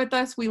partner with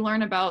us. We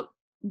learn about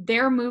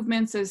their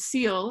movements as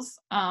seals,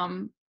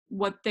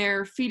 what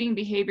their feeding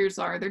behaviors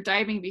are, their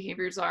diving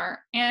behaviors are,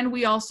 and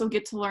we also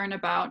get to learn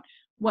about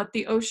what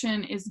the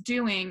ocean is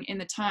doing in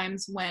the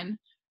times when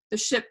the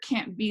ship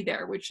can't be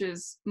there, which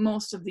is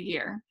most of the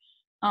year.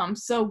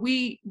 So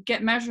we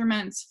get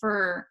measurements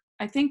for,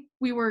 I think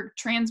we were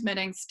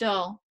transmitting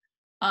still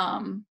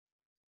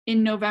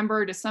in November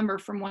or December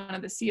from one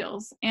of the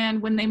seals.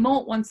 And when they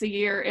molt once a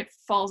year, it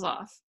falls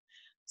off.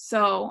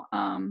 So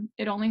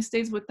it only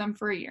stays with them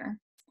for a year.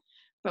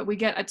 But we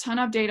get a ton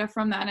of data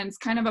from that, and it's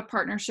kind of a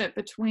partnership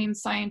between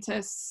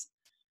scientists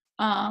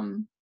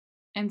and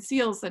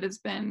seals that has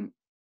been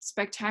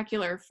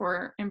spectacular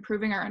for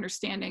improving our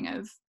understanding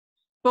of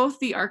both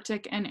the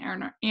Arctic and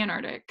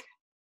Antarctic.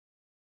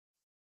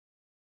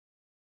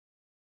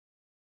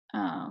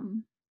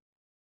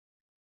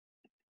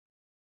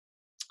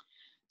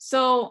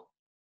 So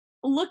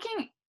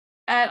looking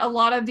at a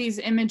lot of these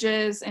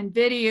images and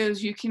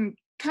videos, you can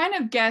kind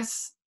of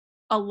guess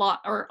a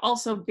lot, or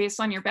also based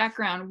on your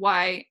background,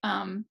 why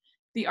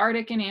the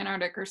Arctic and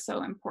Antarctic are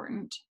so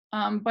important.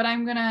 But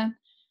I'm gonna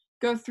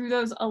go through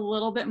those a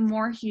little bit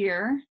more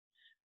here.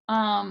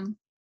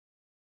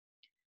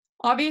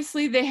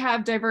 Obviously, they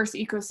have diverse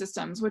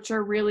ecosystems, which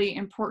are really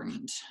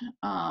important.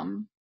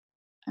 I'm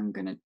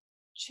gonna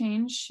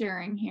change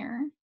sharing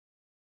here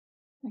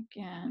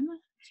again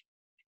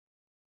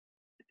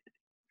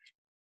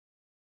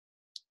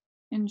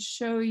and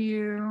show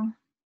you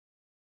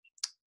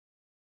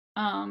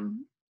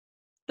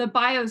the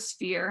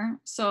biosphere,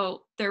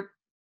 so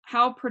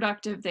how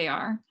productive they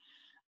are.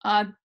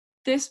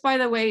 This, by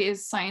the way,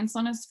 is Science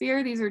on a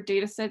Sphere. These are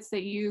data sets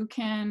that you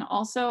can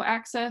also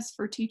access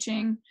for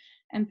teaching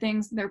and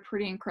things. They're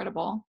pretty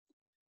incredible.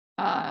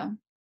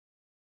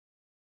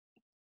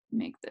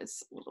 Make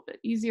this a little bit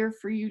easier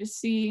for you to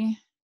see.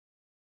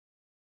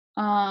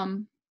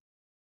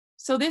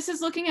 So this is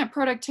looking at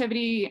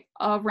productivity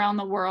around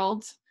the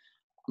world,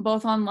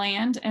 both on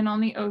land and on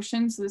the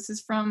ocean. So this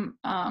is from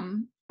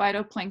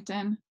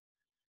phytoplankton.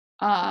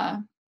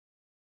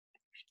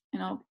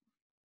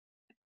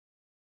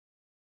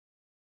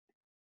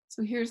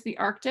 So here's the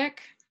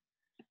Arctic.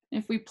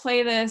 If we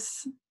play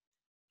this,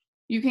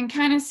 you can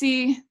kind of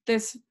see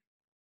this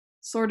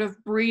sort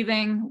of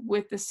breathing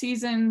with the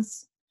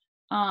seasons.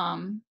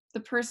 The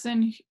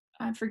person,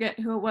 I forget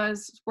who it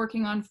was,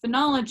 working on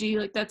phenology,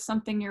 like that's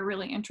something you're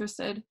really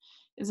interested,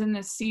 is in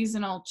this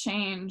seasonal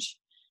change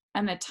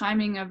and the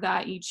timing of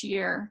that each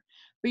year.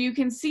 But you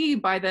can see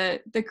by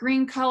the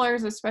green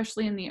colors,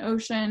 especially in the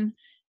ocean,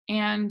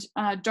 and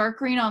dark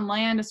green on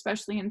land,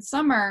 especially in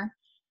summer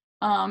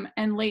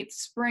and late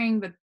spring,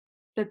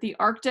 that the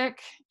Arctic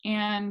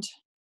and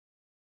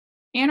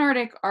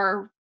Antarctic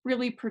are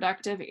really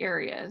productive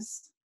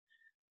areas.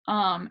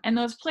 And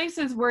those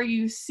places where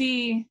you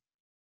see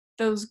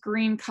those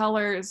green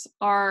colors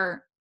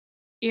are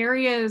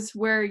areas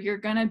where you're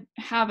going to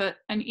have an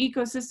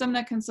ecosystem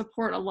that can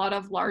support a lot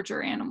of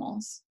larger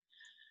animals.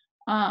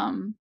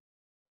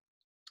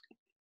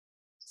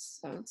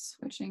 So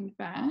switching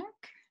back.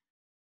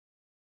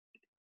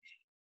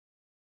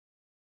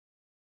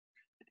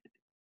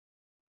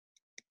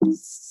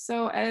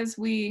 So as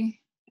we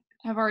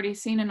have already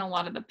seen in a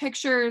lot of the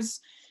pictures,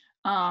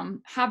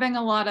 having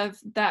a lot of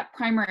that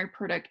primary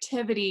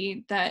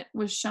productivity that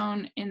was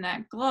shown in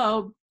that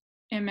globe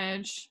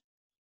image,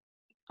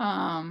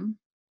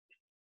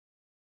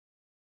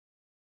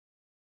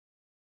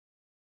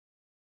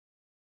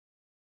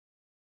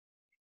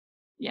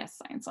 yes,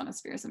 science on a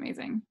sphere is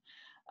amazing.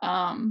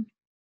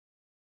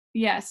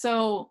 Yeah,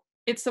 so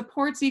it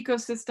supports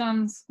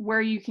ecosystems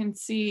where you can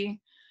see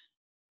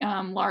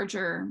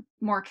larger,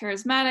 more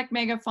charismatic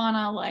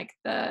megafauna like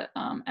the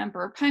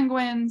emperor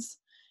penguins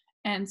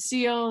and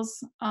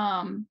seals.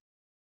 In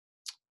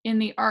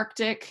the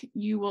Arctic,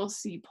 you will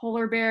see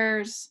polar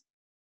bears.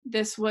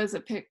 This was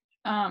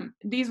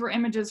these were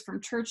images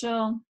from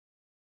Churchill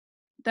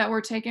that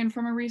were taken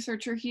from a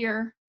researcher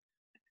here.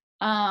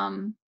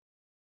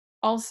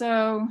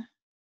 Also,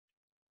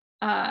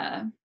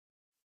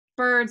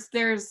 birds,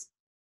 there's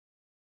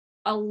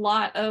a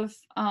lot of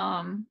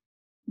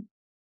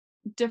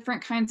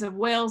different kinds of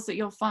whales that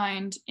you'll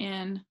find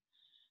in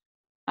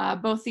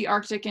both the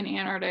Arctic and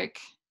Antarctic,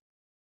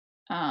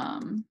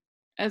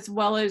 as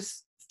well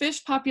as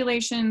fish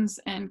populations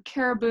and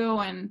caribou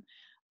and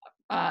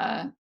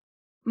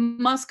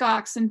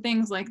muskox and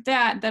things like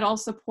that all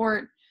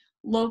support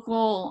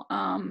local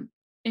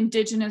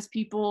indigenous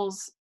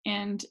peoples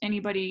and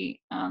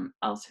anybody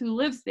else who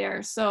lives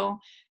there. So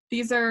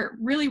these are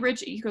really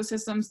rich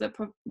ecosystems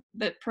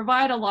that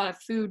provide a lot of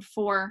food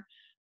for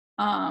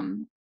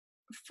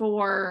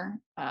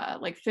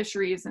like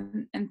fisheries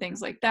and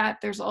things like that.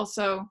 There's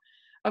also,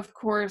 of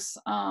course,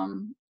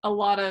 a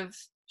lot of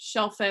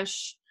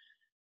shellfish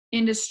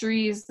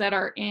industries that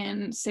are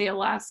in, say,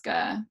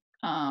 Alaska,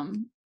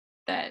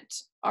 that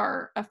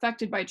are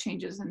affected by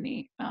changes in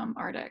the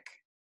Arctic.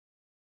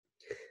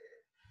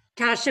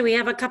 Tasha, we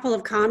have a couple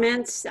of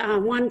comments.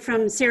 One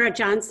from Sarah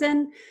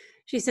Johnson.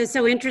 She says,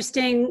 so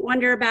interesting,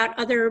 wonder about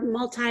other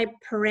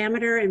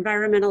multi-parameter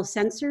environmental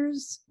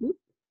sensors,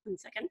 one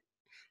second,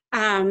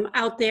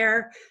 out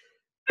there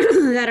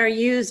that are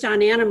used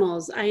on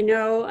animals. I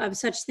know of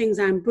such things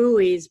on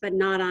buoys, but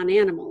not on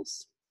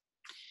animals.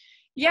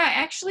 Yeah,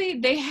 actually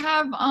they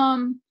have,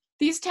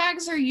 these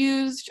tags are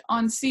used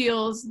on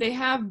seals. They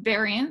have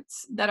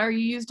variants that are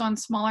used on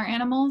smaller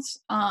animals.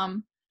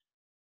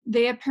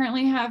 They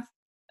apparently have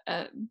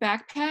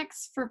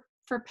backpacks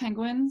for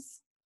penguins.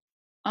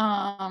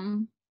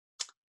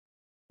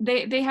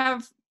 They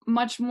have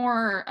much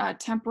more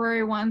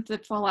temporary ones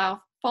that fall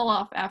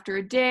off after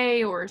a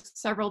day or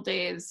several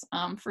days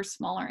for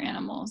smaller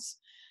animals.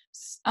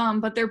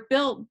 But they're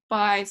built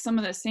by some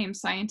of the same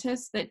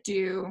scientists that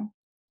do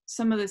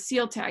some of the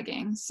seal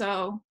tagging.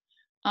 So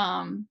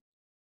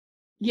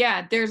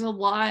yeah, there's a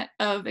lot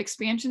of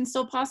expansion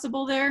still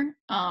possible there.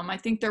 I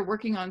think they're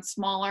working on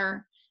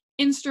smaller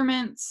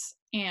instruments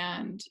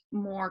and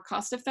more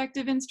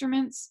cost-effective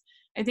instruments.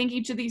 I think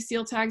each of these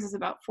seal tags is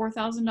about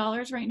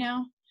 $4,000 right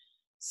now.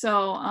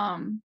 So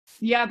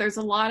yeah, there's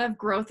a lot of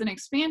growth and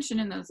expansion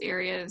in those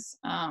areas.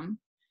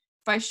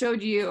 If I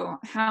showed you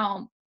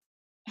how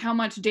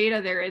much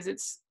data there is,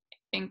 it's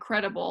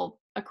incredible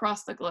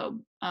across the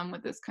globe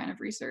with this kind of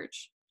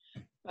research.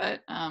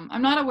 But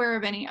I'm not aware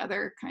of any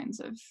other kinds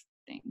of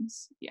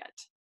things yet.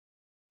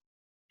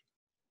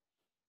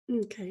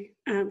 Okay,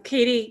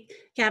 Katie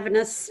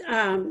Gavinus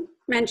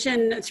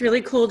mentioned it's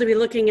really cool to be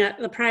looking at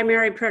the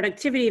primary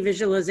productivity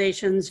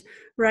visualizations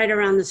right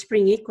around the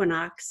spring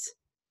equinox.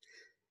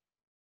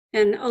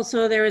 And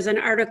also there was an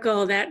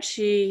article that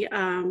she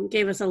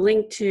gave us a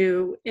link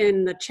to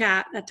in the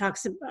chat that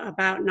talks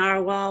about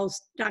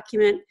narwhals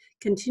document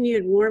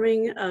continued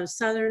warming of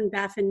southern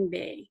Baffin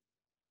Bay.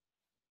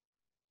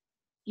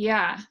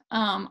 Yeah,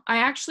 I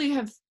actually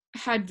have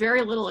had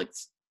very little,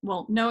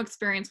 no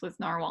experience with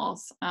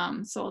narwhals,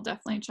 so I'll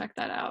definitely check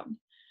that out.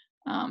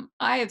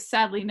 I have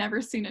sadly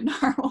never seen a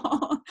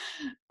narwhal,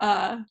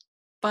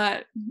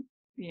 but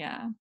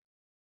yeah,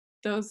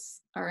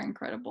 those are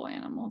incredible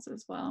animals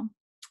as well.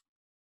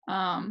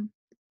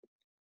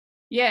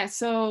 Yeah,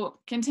 so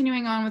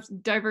continuing on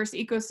with diverse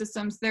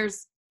ecosystems,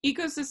 there's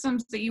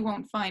ecosystems that you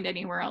won't find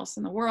anywhere else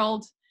in the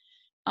world,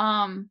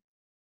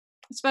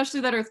 especially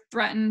that are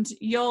threatened.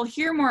 You'll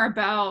hear more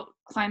about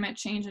climate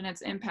change and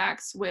its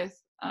impacts with,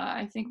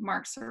 I think,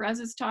 Mark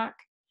CIRES' talk,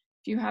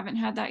 if you haven't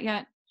had that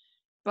yet.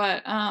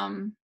 But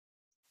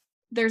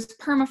there's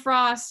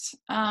permafrost,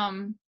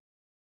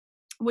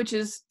 which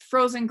is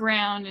frozen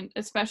ground, and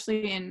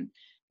especially in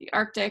the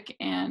Arctic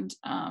and,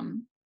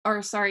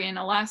 in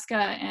Alaska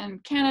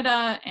and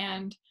Canada.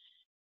 And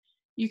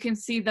you can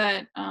see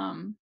that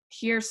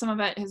here some of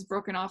it has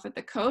broken off at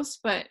the coast,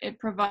 but it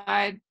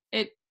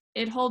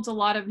holds a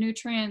lot of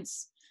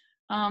nutrients.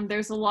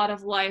 There's a lot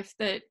of life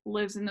that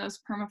lives in those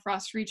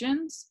permafrost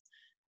regions.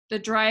 The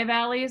dry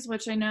valleys,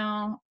 which I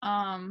know,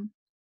 I'm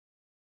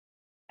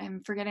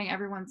forgetting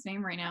everyone's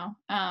name right now.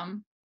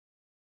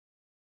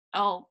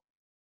 I'll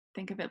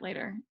think of it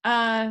later.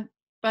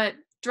 But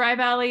dry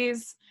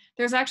valleys,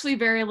 there's actually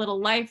very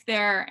little life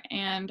there.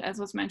 And as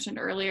was mentioned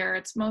earlier,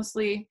 it's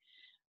mostly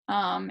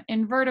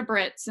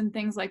invertebrates and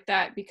things like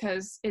that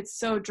because it's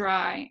so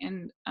dry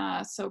and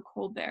so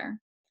cold there.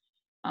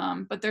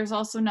 But there's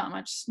also not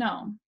much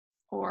snow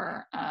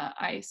or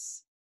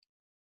ice.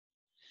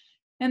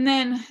 And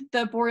then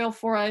the boreal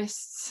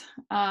forests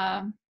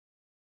and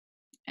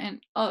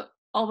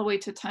all the way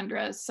to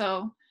tundras.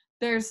 So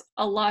there's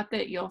a lot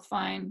that you'll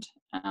find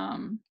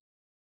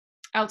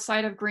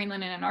outside of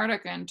Greenland and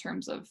Antarctica in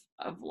terms of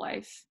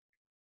life.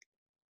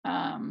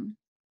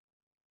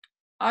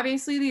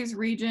 Obviously, these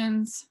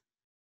regions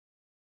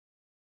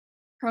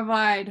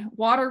provide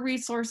water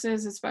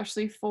resources,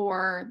 especially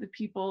for the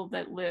people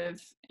that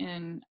live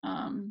in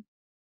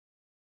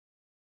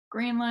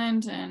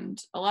Greenland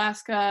and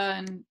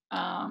Alaska.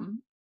 And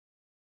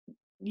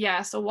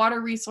yeah, so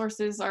water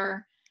resources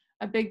are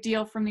a big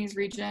deal from these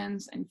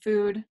regions, and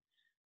food.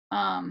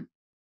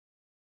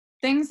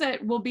 Things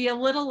that will be a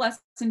little less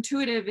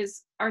intuitive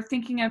are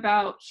thinking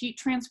about heat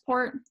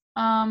transport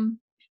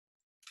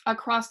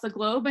across the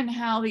globe and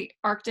how the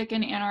Arctic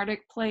and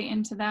Antarctic play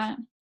into that.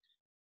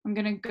 I'm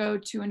gonna go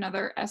to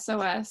another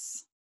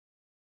SOS.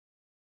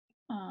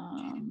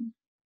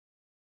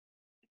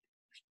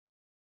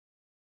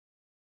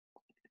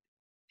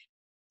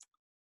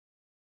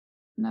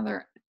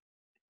 Another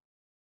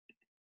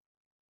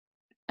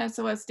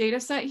SOS data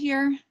set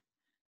here.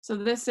 So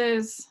this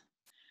is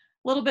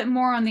a little bit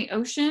more on the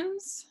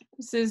oceans.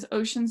 This is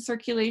ocean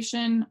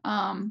circulation.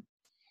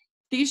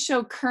 These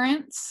show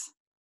currents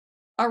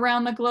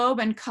around the globe,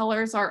 and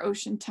colors are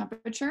ocean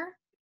temperature.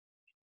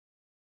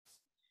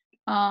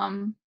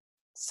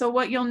 So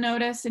what you'll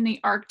notice in the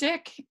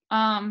Arctic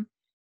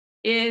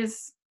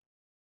is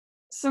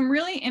some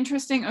really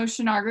interesting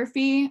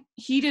oceanography.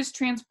 Heat is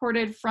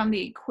transported from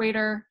the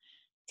equator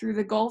through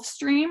the Gulf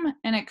Stream,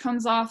 and it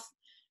comes off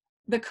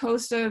the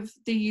coast of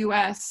the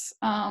US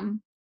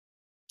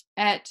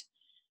at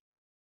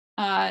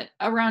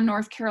around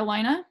North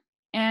Carolina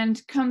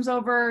and comes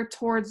over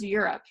towards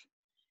Europe.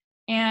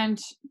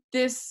 And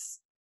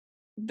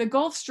the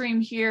Gulf Stream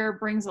here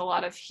brings a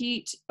lot of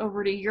heat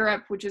over to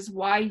Europe, which is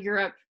why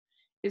Europe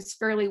is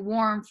fairly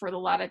warm for the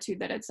latitude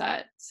that it's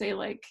at. Say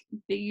like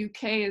the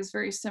UK is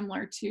very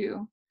similar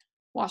to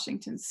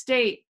Washington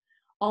State,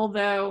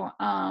 although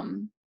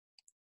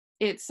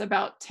it's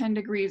about 10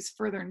 degrees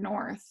further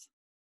north.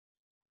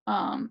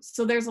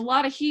 So there's a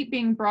lot of heat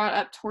being brought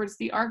up towards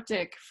the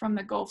Arctic from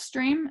the Gulf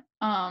Stream.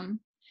 And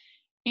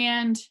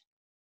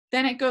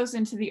then it goes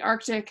into the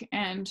Arctic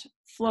and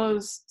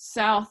flows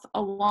south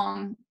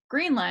along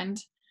Greenland.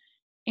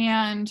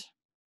 And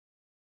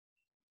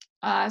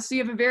so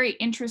you have a very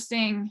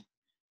interesting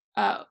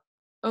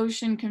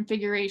ocean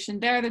configuration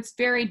there that's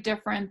very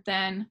different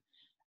than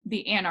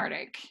the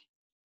Antarctic.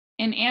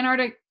 In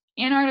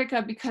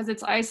Antarctica, because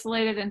it's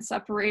isolated and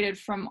separated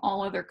from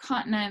all other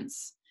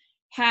continents,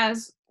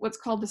 has what's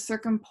called the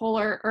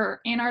circumpolar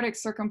or Antarctic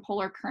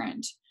circumpolar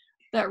current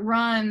that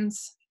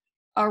runs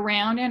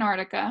around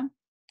Antarctica,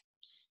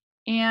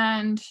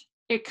 and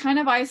it kind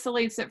of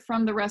isolates it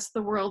from the rest of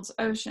the world's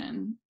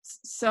ocean.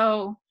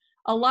 So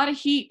a lot of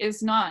heat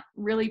doesn't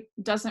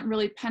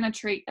really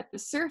penetrate at the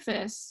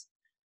surface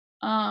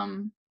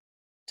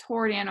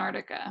toward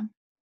Antarctica.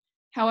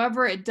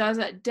 However, it does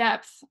at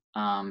depth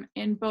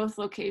in both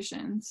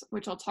locations,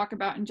 which I'll talk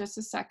about in just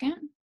a second.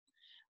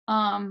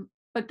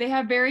 But they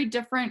have very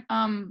different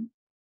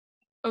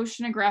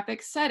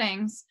oceanographic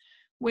settings,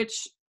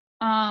 which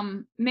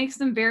makes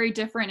them very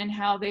different in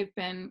how they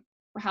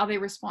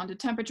respond to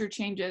temperature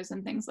changes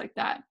and things like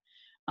that.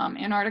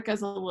 Antarctica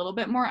is a little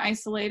bit more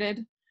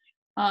isolated,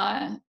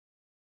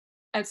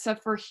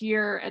 except for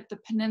here at the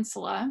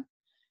peninsula,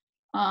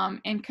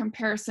 in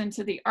comparison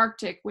to the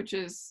Arctic, which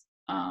has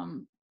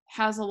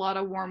a lot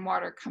of warm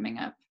water coming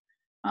up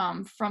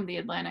from the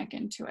Atlantic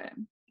into it.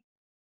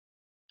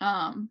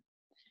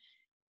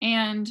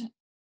 And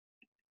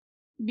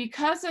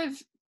because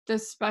of the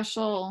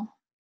special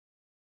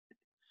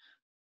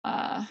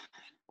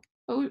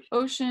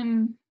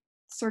ocean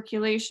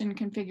circulation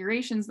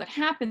configurations that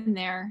happen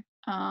there,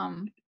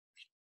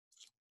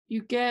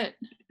 you get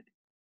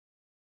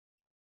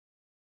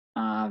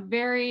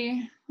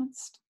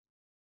let's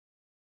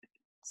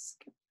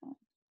skip that.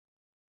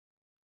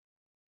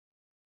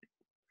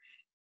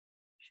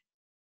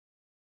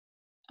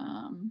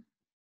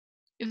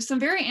 There's some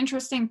very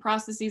interesting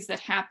processes that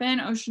happen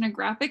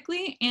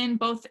oceanographically in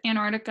both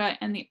Antarctica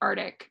and the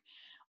Arctic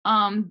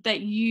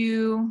that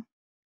you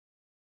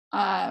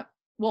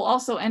will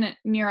also end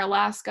near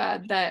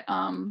Alaska that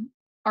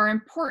are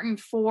important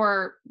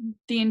for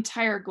the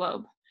entire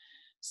globe.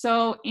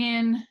 So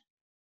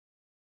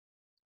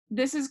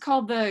this is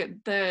called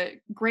the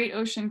Great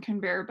Ocean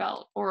Conveyor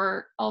Belt,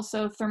 or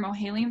also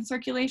thermohaline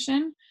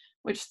circulation,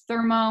 which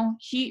thermo,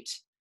 heat,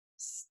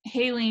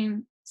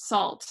 haline,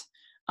 salt.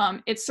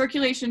 It's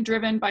circulation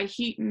driven by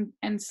heat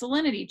and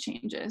salinity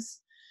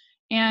changes.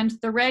 And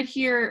the red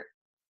here,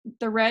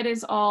 the red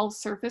is all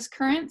surface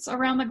currents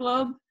around the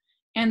globe,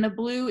 and the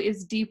blue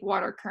is deep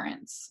water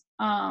currents.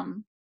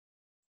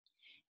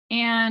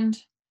 And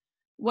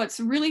what's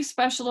really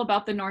special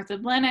about the North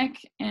Atlantic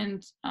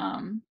and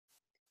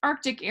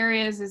Arctic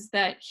areas is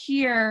that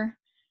here,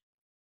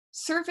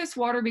 surface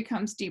water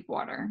becomes deep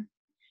water.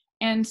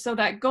 And so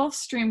that Gulf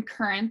Stream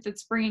current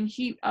that's bringing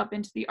heat up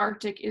into the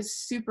Arctic is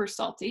super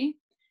salty.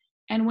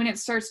 And when it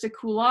starts to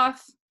cool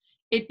off,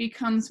 it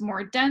becomes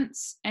more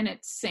dense and it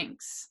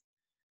sinks.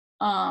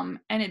 And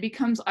it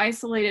becomes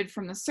isolated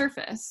from the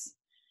surface.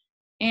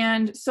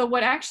 And so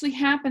what actually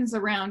happens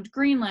around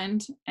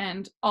Greenland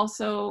and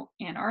also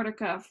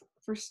Antarctica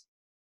for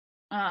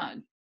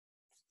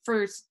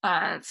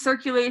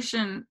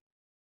circulation,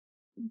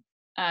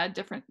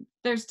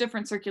 there's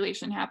different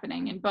circulation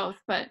happening in both,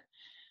 but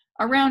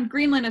around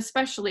Greenland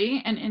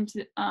especially, and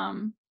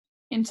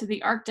into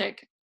the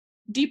Arctic,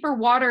 deeper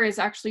water is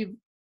actually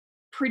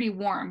pretty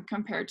warm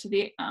compared to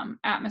the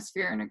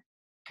atmosphere and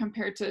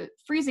compared to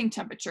freezing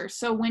temperature.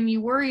 So when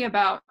you worry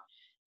about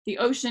the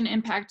ocean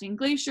impacting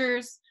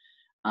glaciers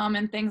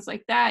and things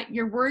like that,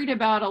 you're worried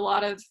about a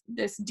lot of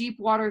this deep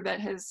water that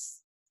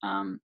has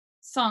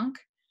sunk,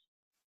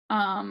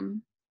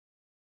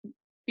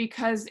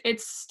 because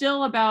it's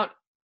still above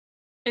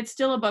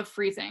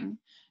freezing.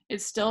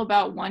 It's still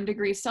about 1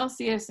 degree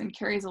Celsius and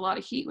carries a lot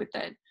of heat with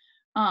it.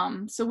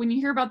 So when you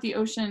hear about the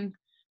ocean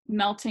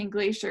melting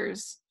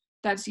glaciers,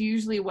 that's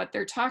usually what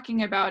they're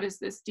talking about, is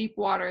this deep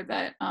water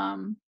that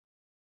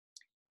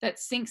that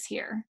sinks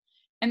here.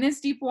 And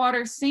this deep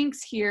water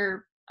sinks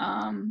here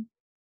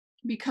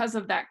because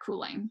of that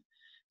cooling.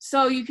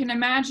 So you can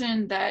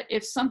imagine that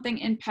if something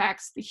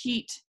impacts the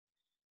heat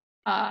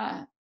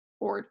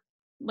or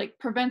like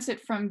prevents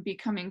it from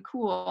becoming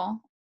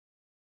cool,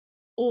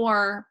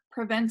 or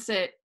prevents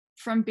it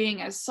from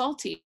being as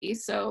salty,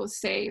 so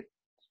say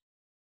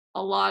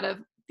a lot of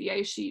the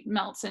ice sheet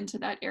melts into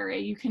that area,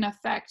 you can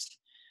affect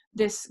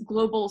this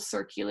global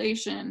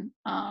circulation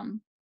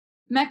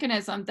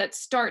mechanism that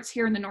starts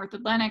here in the North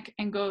Atlantic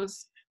and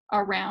goes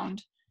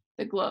around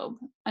the globe.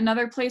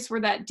 Another place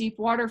where that deep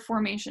water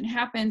formation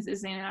happens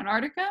is in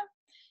Antarctica,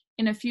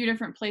 in a few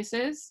different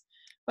places,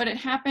 but it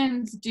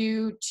happens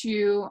due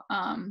to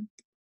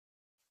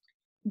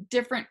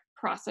different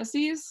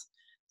processes.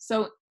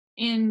 So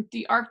in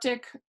the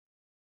Arctic,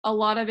 a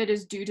lot of it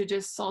is due to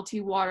just salty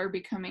water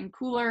becoming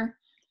cooler.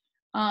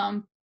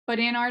 But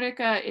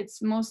Antarctica,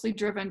 it's mostly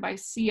driven by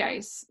sea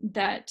ice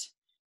that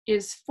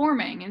is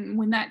forming. And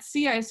when that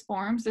sea ice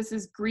forms, this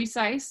is grease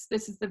ice.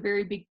 This is the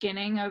very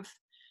beginning of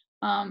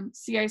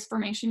sea ice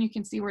formation. You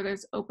can see where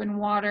there's open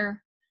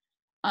water.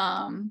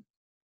 And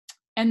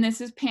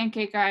this is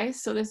pancake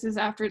ice. So this is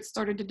after it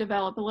started to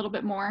develop a little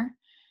bit more.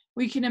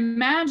 We can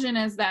imagine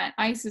as that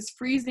ice is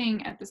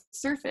freezing at the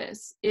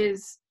surface,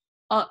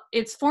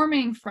 it's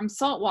forming from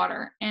salt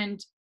water,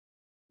 and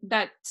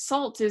that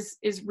salt is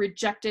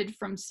rejected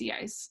from sea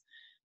ice.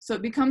 So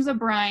it becomes a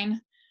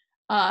brine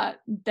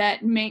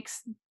that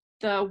makes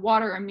the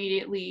water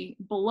immediately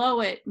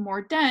below it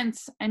more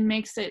dense and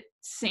makes it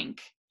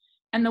sink.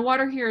 And the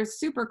water here is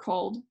super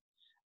cold.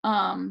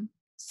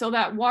 So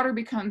that water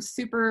becomes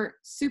super,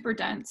 super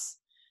dense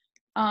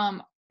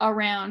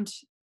around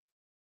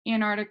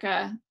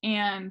Antarctica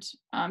and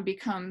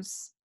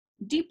becomes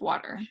deep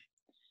water.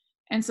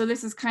 And so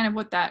this is kind of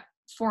what that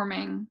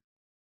forming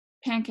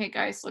pancake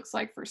ice looks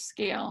like for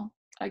scale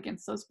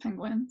against those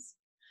penguins.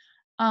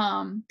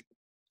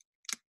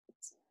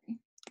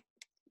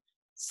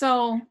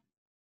 So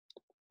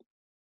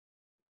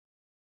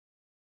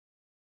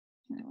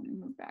here, let me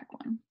move back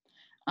one.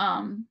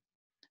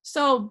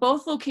 So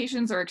both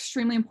locations are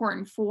extremely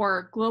important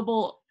for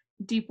global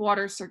deep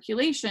water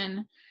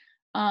circulation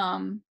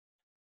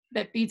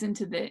that feeds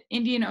into the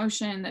Indian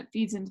Ocean, that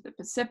feeds into the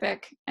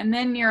Pacific. And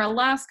then near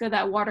Alaska,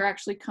 that water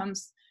actually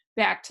comes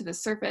back to the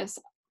surface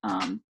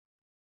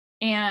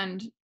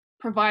and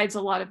provides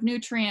a lot of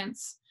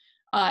nutrients,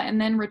 and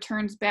then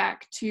returns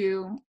back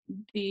to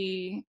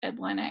the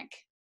Atlantic,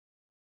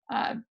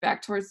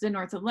 back towards the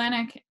North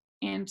Atlantic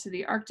and to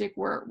the Arctic,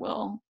 where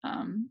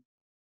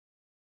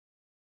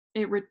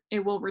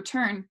it will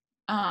return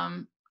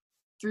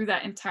through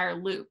that entire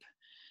loop.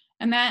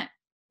 And that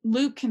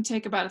loop can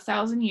take about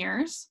 1,000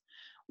 years,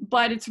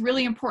 but it's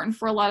really important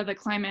for a lot of the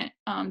climate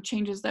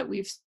changes that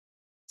we've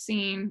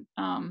seen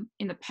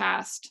in the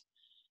past,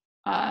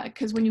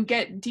 because when you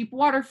get deep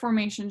water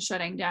formation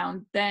shutting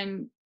down,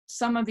 then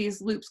some of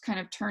these loops kind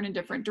of turn in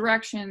different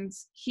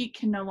directions. Heat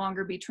can no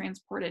longer be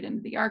transported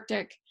into the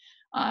Arctic.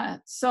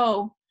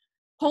 So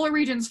polar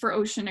regions for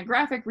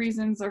oceanographic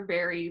reasons are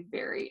very,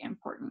 very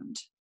important.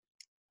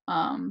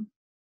 I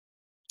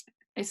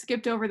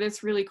skipped over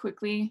this really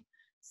quickly.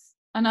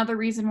 another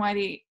reason why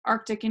the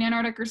Arctic and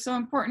Antarctic are so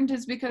important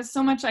is because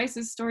so much ice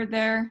is stored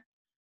there.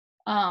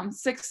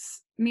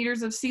 6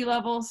 meters of sea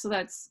level, so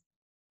that's,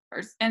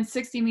 and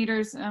 60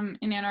 meters in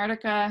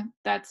Antarctica,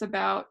 that's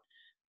about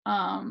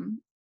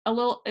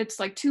it's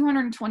like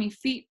 220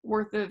 feet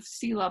worth of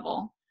sea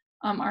level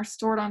are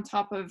stored on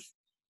top of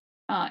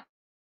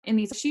in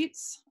these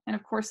sheets. And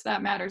of course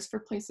that matters for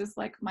places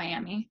like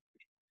Miami.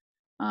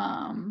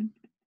 And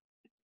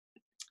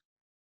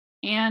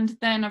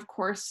then of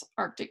course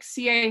Arctic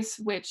sea ice,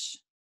 which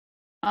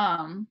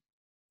I'm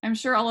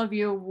sure all of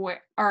you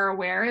are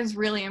aware is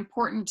really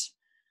important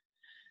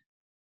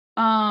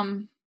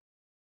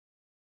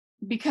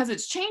because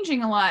it's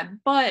changing a lot.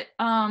 But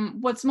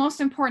what's most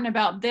important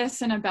about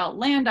this and about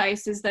land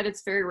ice is that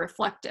it's very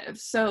reflective.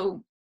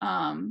 So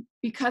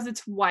because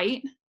it's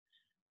white,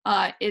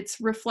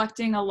 it's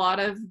reflecting a lot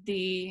of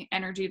the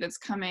energy that's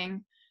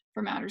coming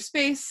from outer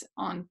space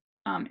on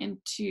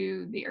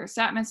into the Earth's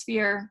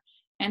atmosphere,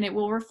 and it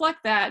will reflect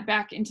that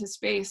back into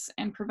space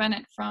and prevent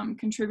it from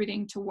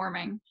contributing to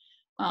warming.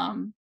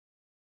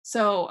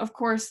 So of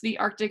course the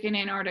Arctic and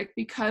Antarctic,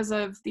 because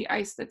of the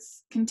ice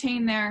that's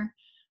contained there,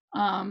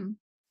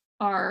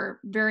 are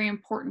very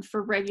important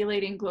for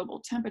regulating global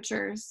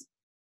temperatures.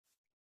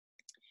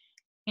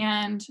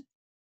 And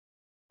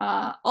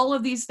all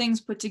of these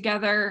things put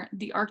together,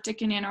 the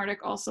Arctic and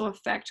Antarctic also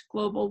affect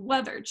global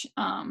weather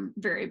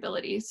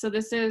variability. So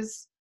this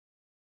is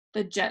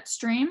the jet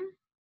stream.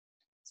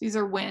 These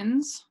are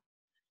winds,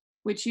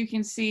 which you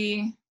can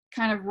see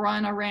kind of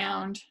run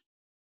around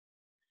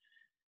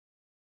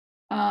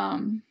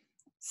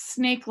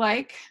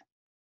snake-like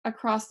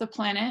across the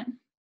planet.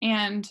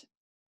 And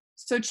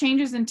so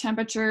changes in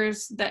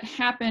temperatures that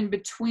happen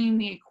between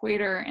the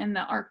equator and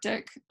the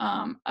Arctic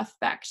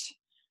affect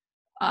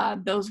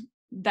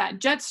that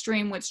jet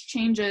stream, which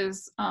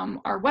changes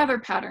our weather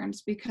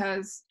patterns,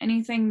 because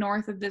anything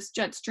north of this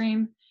jet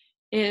stream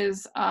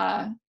is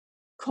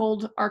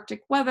cold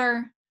Arctic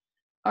weather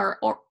or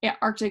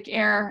Arctic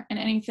air, and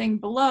anything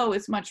below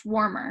is much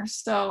warmer.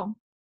 So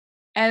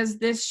as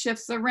this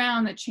shifts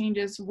around, it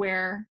changes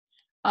where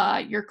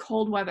your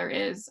cold weather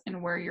is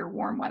and where your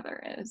warm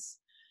weather is,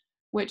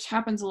 which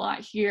happens a lot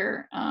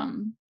here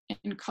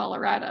in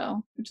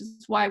Colorado, which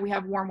is why we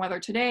have warm weather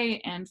today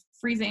and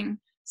freezing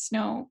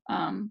snow,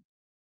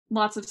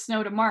 lots of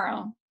snow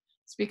tomorrow.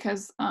 It's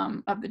because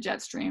of the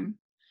jet stream.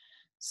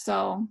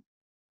 So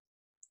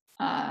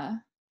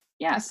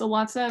yeah, so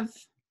lots of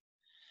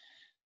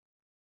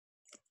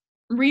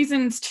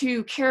reasons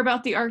to care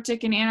about the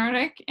Arctic and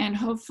Antarctic, and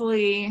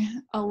hopefully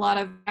a lot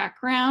of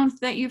background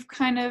that you've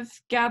kind of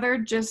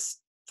gathered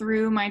just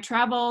through my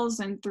travels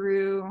and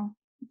through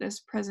this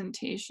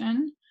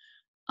presentation.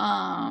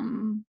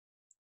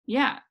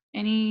 Yeah,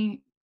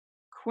 any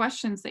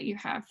questions that you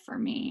have for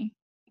me?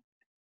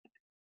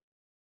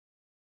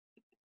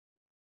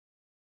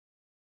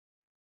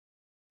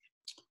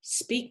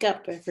 Speak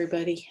up,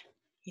 everybody.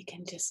 You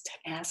can just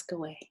ask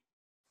away.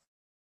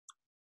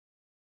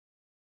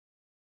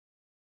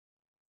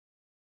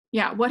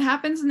 Yeah, what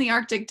happens in the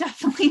Arctic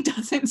definitely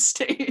doesn't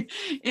stay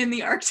in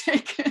the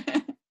Arctic.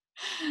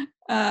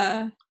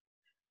 Yeah,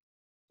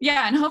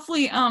 and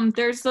hopefully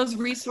there's those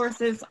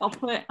resources. I'll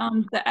put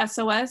the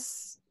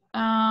SOS.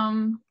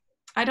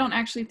 I don't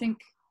actually think,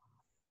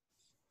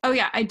 oh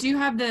yeah, I do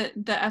have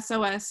the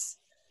SOS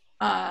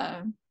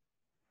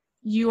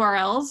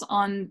URLs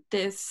on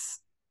this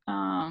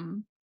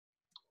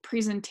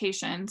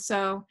presentation,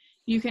 so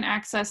you can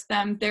access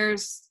them.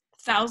 There's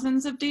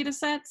thousands of data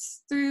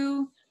sets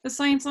through the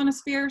Science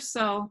Ionosphere,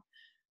 so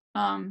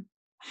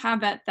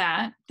have at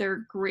that.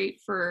 They're great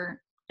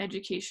for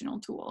educational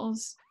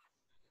tools.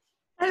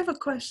 I have a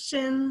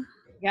question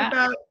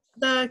about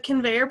the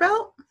conveyor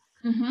belt.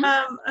 Mm-hmm.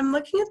 I'm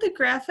looking at the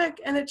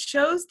graphic and it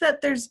shows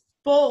that there's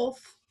both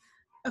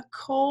a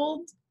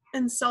cold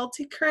and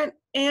salty current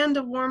and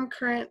a warm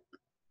current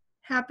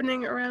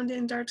happening around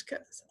Antarctica.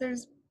 So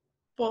there's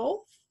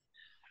both?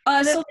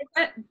 So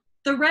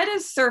the red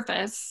is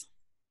surface.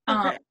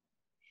 Okay.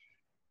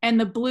 And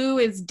the blue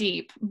is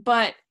deep,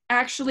 but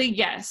actually,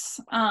 yes.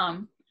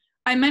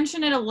 I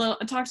mentioned it a little,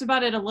 I talked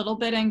about it a little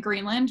bit in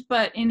Greenland,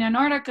 but in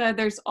Antarctica,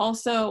 there's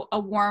also a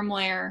warm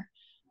layer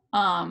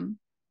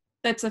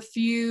that's a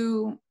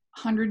few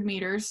hundred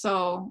meters,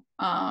 so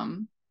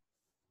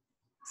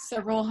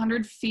several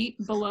hundred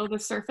feet below the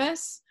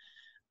surface,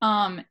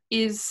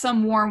 is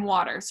some warm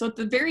water. So at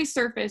the very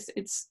surface,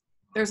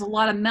 there's a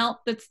lot of melt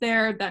that's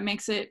there that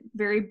makes it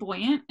very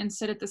buoyant and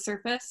sit at the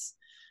surface.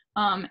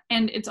 And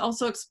it's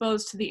also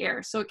exposed to the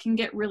air, so it can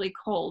get really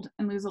cold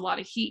and lose a lot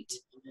of heat.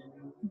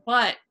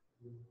 But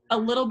a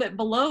little bit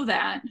below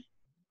that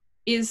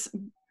is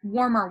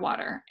warmer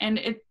water, and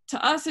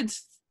to us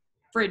it's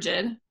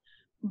frigid,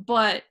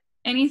 but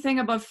anything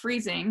above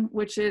freezing,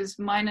 which is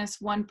minus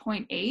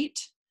 1.8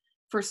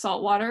 for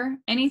salt water,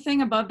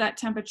 anything above that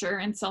temperature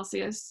in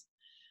Celsius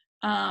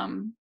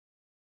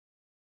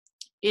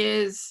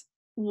is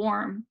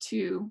warm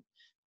to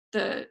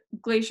the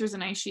glaciers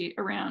and ice sheet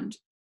around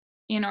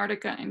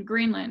Antarctica and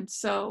Greenland.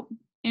 So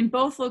in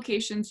both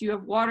locations, you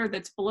have water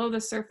that's below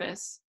the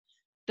surface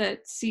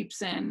that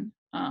seeps in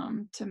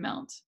to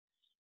melt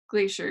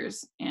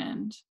glaciers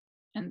and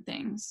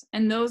things.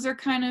 And those are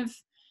kind of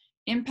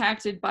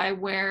impacted by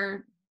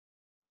where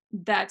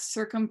that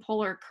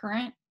circumpolar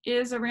current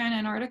is around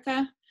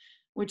Antarctica,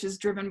 which is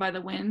driven by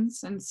the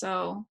winds. And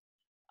so,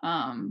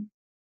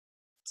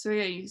 so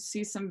yeah, you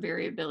see some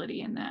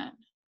variability in that.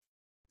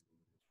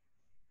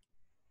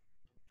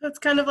 That's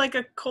kind of like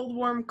a cold,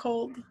 warm,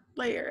 cold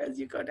layer as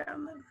you go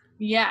down then.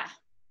 Yeah.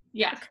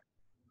 Yeah. Okay.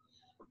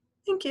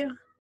 Thank you.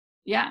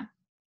 Yeah.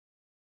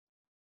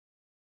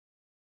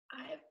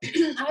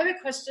 I have a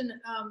question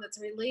that's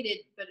related,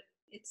 but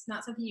it's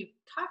not something you've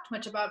talked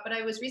much about. But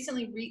I was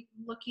recently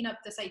looking up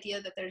this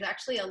idea that there's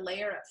actually a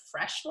layer of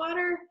fresh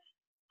water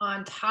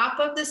on top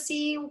of the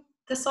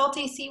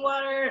salty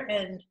seawater,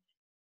 and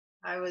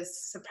I was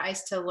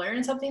surprised to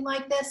learn something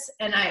like this.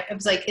 And I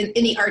was like,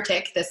 in the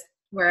Arctic,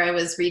 where I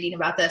was reading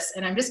about this,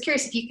 and I'm just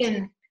curious if you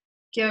can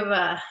give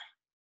a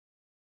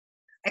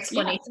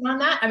explanation on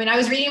that. I mean, I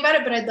was reading about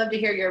it, but I'd love to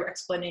hear your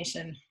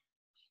explanation.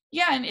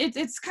 Yeah, and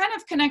it's kind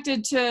of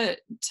connected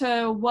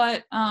to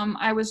what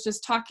I was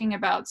just talking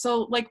about.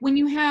 So like when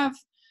you have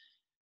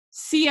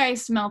sea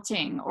ice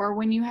melting or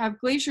when you have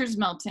glaciers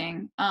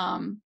melting,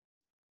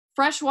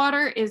 fresh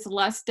water is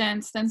less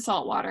dense than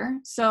salt water.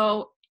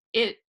 So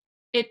it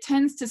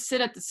tends to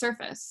sit at the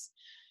surface.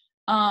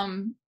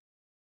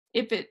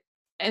 If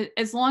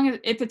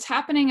it's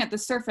happening at the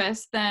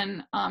surface,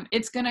 then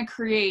it's going to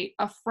create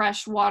a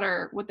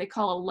freshwater, what they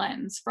call a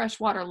lens,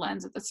 freshwater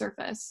lens at the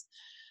surface.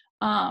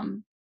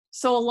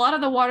 So a lot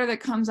of the water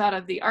that comes out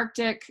of the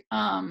Arctic,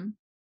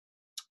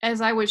 as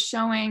I was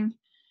showing,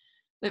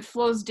 that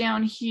flows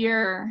down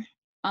here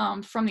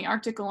from the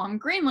Arctic along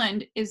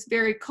Greenland is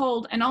very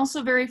cold and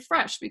also very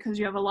fresh because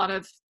you have a lot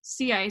of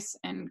sea ice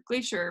and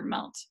glacier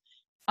melt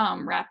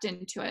wrapped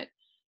into it.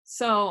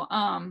 So,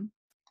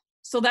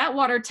 so that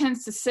water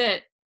tends to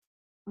sit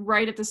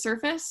right at the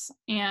surface,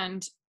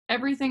 and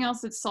everything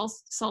else that's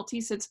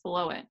salty sits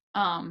below it.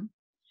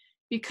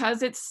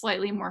 Because it's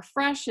slightly more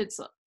fresh, it's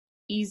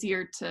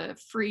easier to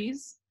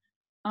freeze.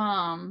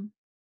 And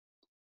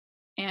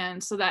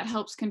so that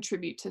helps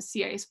contribute to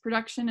sea ice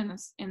production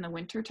in the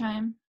winter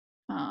time.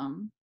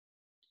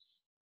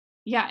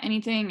 Yeah,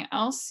 anything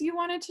else you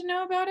wanted to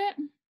know about it?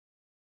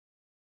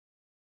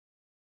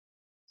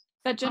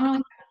 That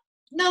generally?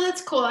 No,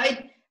 that's cool.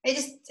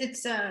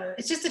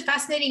 It's just a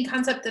fascinating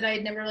concept that I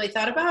had never really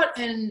thought about,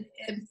 and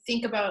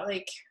think about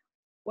like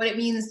what it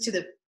means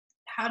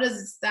how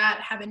does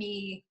that have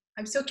any,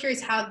 I'm so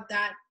curious how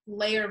that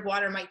layer of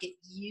water might get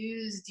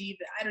used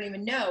even, I don't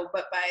even know,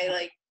 but by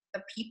like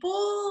the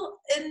people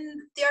in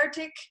the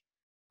Arctic,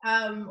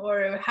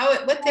 or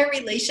what their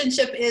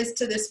relationship is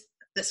to this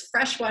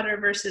fresh water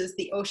versus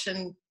the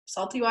ocean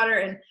salty water.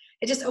 And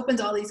it just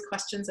opens all these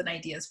questions and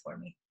ideas for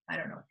me. I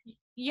don't know.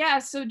 Yeah,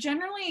 so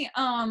generally,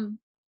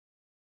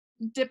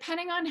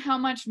 depending on how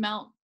much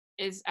melt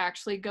is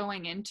actually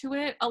going into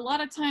it, a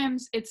lot of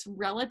times it's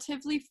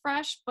relatively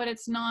fresh, but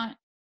it's not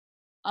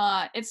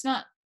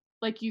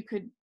like you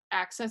could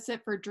access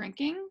it for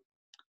drinking,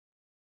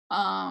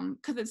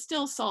 because it's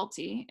still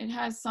salty. It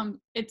has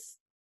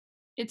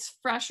it's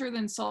fresher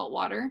than salt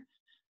water,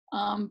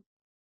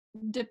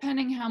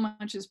 depending how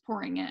much is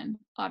pouring in,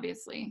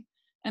 obviously,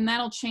 and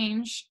that'll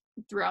change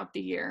throughout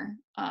the year.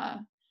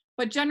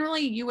 But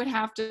generally, you would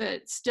have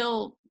to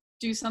still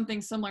do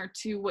something similar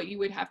to what you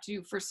would have to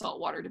do for salt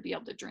water to be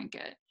able to drink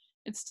it.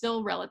 It's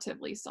still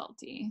relatively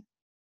salty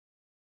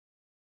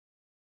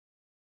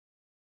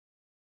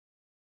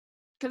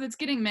because it's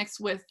getting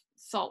mixed with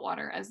salt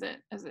water as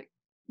it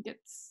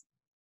gets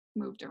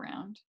moved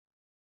around.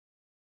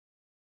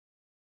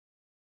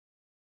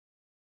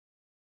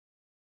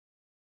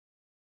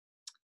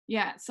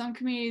 Yeah, some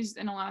communities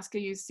in Alaska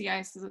use sea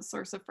ice as a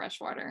source of fresh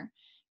water.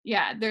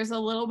 Yeah, there's a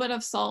little bit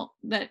of salt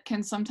that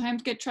can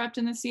sometimes get trapped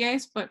in the sea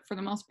ice, but for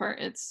the most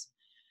part, it's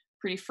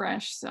pretty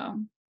fresh,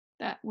 so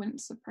that wouldn't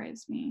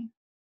surprise me.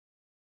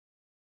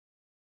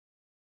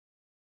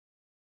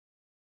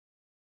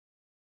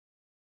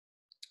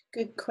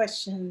 Good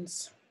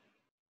questions.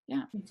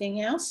 Yeah.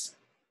 Anything else?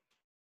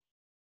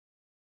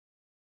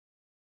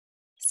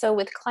 So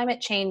with climate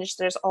change,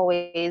 there's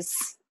always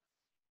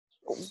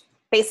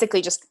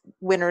basically just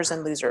winners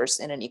and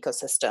losers in an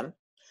ecosystem.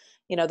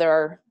 You know, there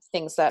are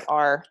things that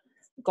are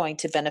going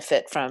to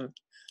benefit from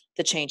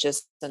the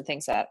changes and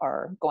things that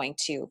are going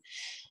to,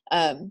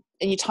 and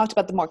you talked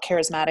about the more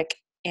charismatic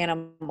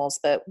animals,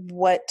 but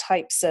what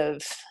types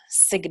of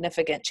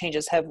significant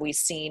changes have we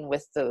seen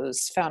with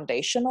those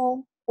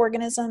foundational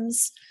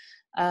organisms?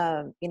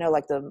 You know,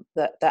 like the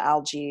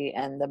algae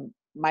and the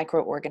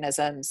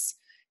microorganisms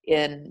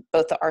in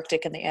both the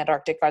Arctic and the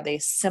Antarctic. Are they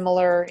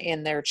similar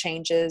in their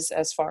changes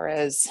as far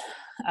as,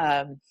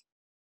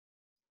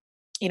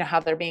 you know, how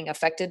they're being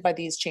affected by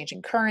these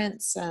changing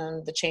currents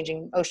and the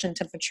changing ocean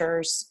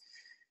temperatures,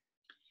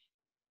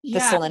 the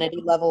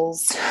salinity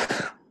levels,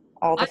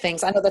 all the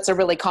things? I know that's a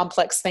really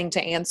complex thing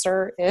to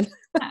answer.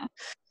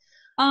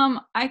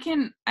 I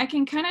can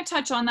kind of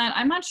touch on that.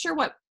 I'm not sure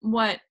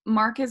what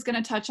Mark is going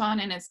to touch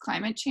on in his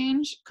climate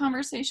change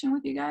conversation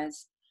with you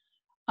guys.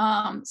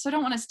 So I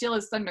don't want to steal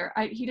his thunder.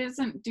 He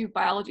doesn't do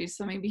biology,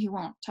 so maybe he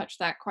won't touch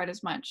that quite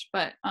as much.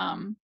 But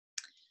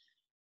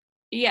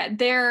yeah,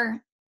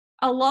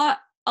 a lot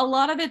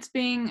of it's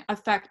being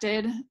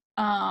affected.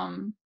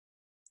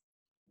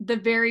 The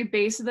very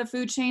base of the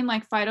food chain,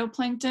 like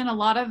phytoplankton, a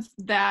lot of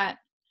that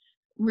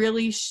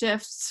really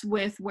shifts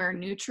with where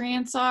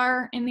nutrients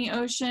are in the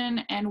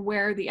ocean and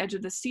where the edge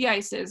of the sea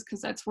ice is, because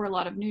that's where a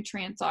lot of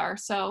nutrients are.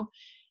 So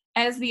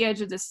as the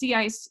edge of the sea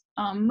ice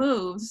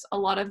moves, a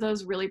lot of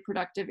those really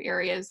productive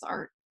areas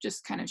are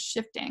just kind of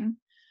shifting.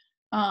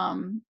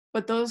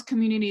 But those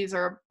communities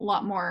are a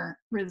lot more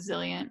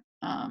resilient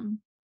to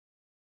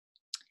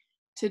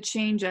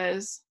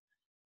changes.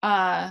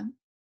 In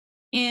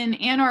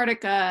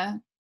Antarctica,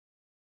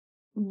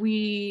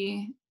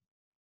 we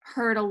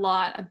heard a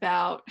lot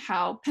about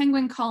how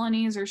penguin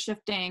colonies are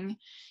shifting,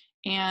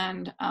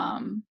 and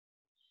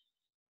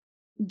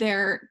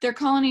their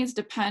colonies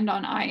depend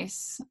on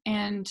ice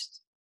and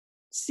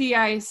sea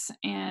ice,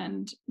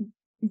 and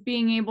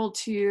being able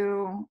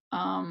to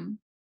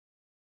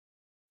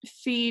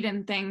feed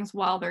and things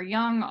while they're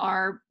young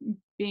are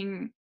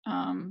being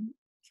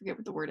forget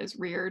what the word is,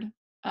 reared.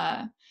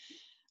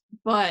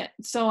 But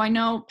so I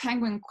know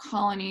penguin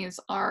colonies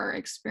are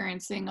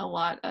experiencing a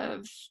lot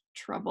of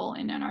trouble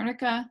in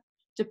Antarctica,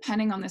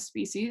 depending on the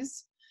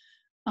species.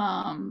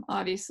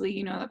 Obviously,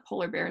 you know that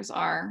polar bears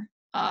are.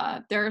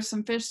 There are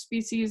some fish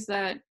species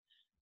that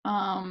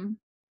are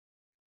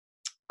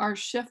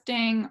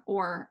shifting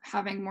or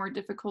having more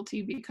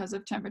difficulty because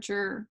of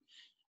temperature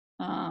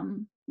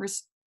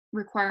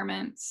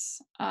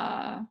requirements.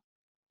 And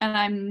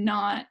I'm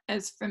not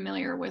as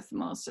familiar with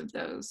most of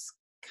those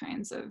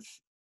kinds of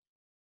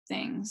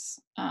things,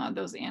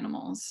 those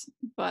animals,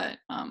 but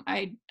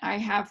I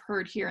have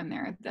heard here and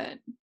there that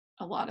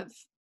a lot of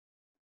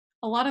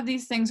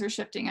these things are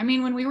shifting. I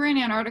mean, when we were in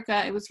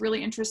Antarctica, it was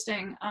really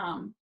interesting.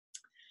 Have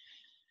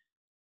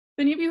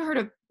any of you heard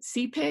of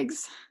sea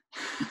pigs?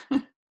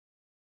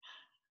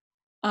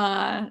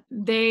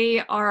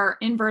 They are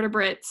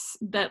invertebrates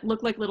that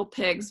look like little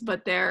pigs,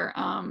 but they're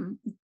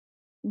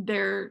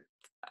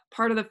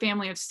part of the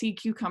family of sea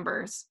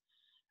cucumbers.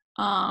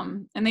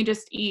 And they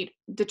just eat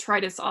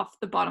detritus off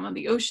the bottom of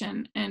the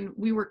ocean. And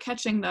we were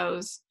catching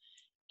those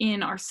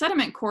in our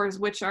sediment cores,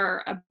 which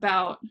are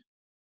about,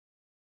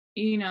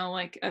 you know,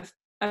 like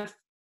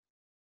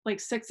like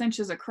 6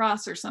 inches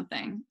across or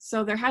something.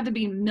 So there had to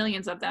be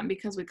millions of them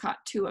because we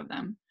caught 2 of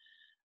them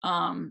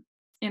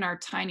in our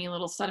tiny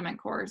little sediment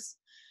cores.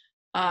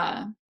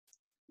 But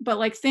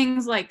like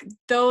things like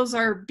those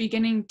are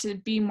beginning to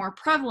be more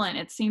prevalent,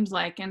 it seems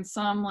like, and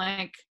some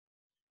like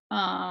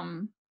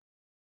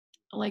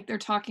they're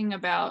talking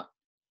about,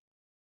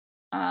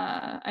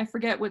 I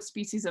forget what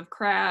species of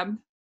crab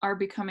are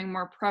becoming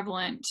more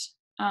prevalent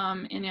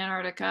in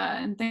Antarctica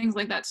and things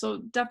like that.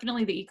 So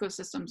definitely the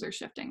ecosystems are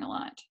shifting a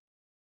lot.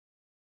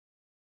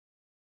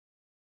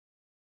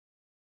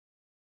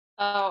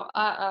 Oh,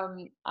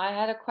 I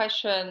had a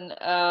question.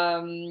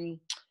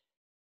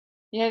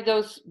 You have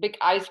those big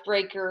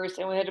icebreakers,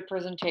 and we had the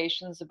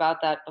presentations about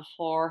that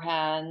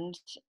beforehand,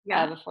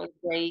 Yeah. before the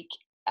break.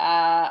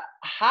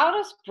 How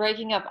does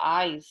breaking up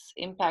ice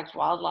impact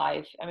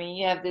wildlife? I mean,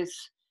 you have these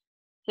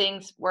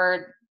things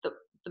where the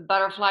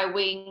butterfly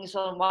wings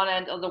on one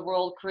end of the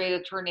world create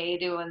a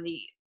tornado in the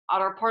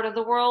other part of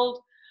the world.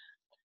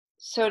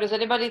 So does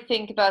anybody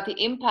think about the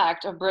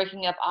impact of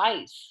breaking up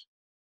ice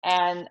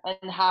and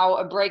how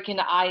a break in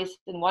the ice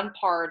in one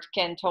part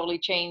can totally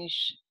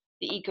change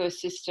the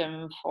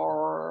ecosystem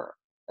for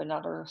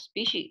another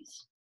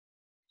species?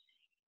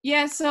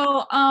 Yeah,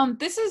 so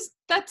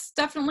that's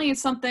definitely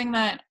something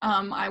that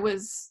I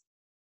was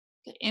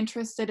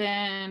interested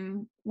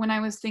in when I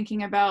was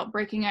thinking about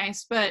breaking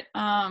ice. But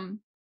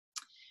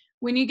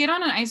when you get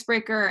on an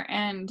icebreaker,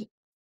 and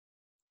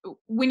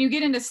when you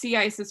get into sea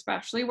ice,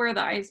 especially where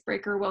the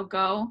icebreaker will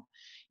go,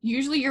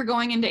 usually you're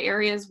going into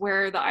areas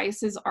where the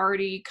ice is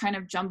already kind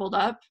of jumbled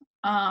up.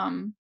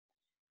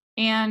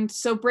 And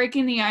so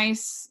breaking the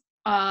ice,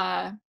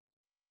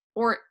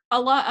 or a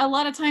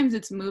lot of times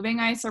it's moving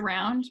ice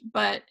around,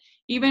 but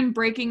even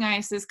breaking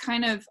ice is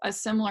kind of a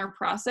similar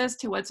process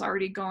to what's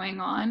already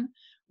going on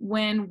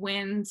when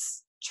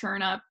winds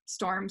churn up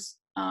storms,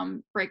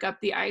 break up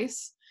the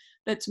ice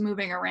that's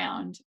moving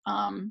around.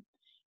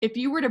 If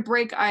you were to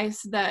break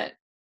ice that,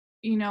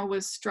 you know,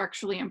 was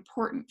structurally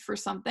important for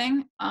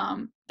something,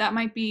 that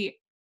might be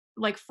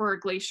like for a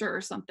glacier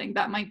or something,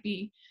 that might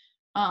be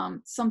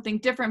something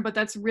different, but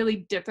that's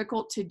really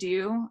difficult to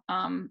do.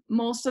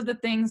 Most of the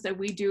things that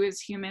we do as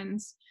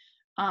humans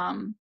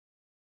are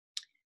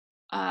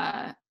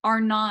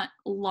not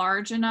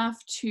large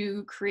enough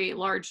to create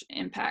large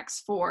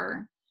impacts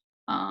for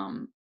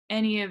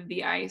any of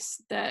the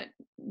ice that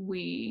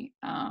we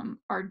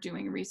are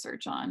doing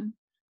research on.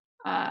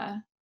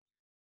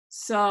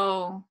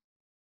 So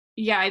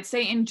yeah, I'd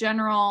say in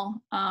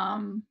general,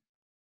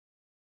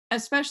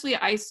 especially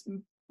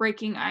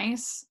breaking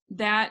ice,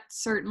 that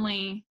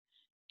certainly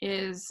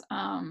is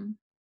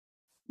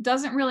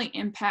doesn't really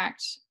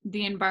impact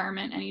the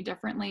environment any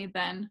differently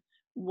than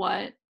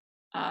what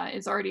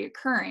is already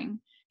occurring.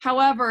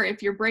 However,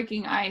 if you're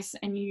breaking ice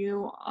and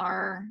you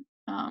are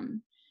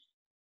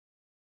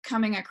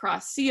coming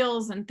across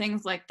seals and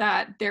things like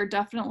that, they're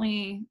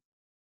definitely,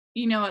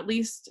 you know, at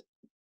least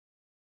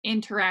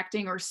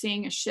interacting or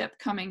seeing a ship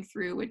coming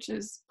through, which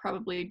is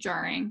probably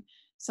jarring.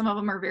 Some of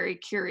them are very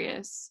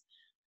curious.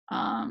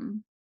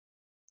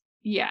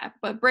 Yeah,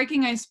 but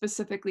breaking ice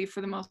specifically,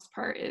 for the most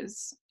part,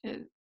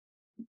 it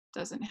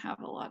doesn't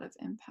have a lot of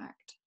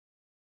impact.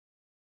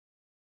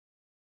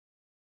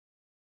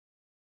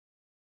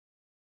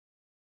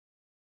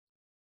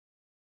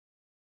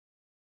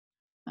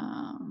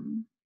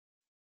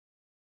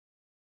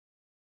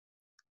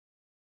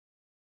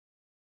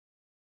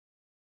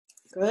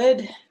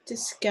 Good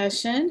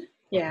discussion.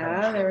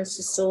 Yeah, there was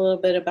just a little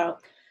bit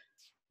about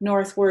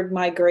northward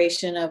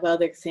migration of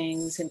other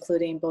things,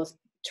 including both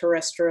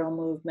terrestrial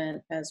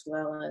movement as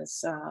well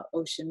as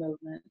ocean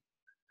movement.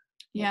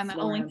 Yeah, and that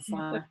flora only and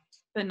fauna.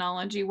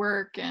 phenology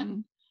work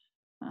and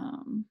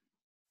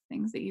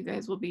things that you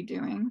guys will be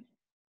doing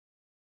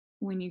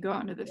when you go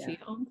out into the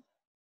field.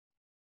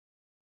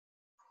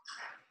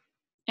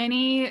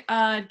 Any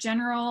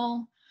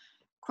general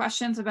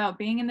questions about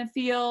being in the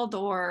field,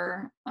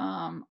 or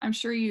I'm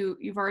sure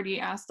you've already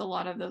asked a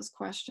lot of those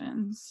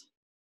questions.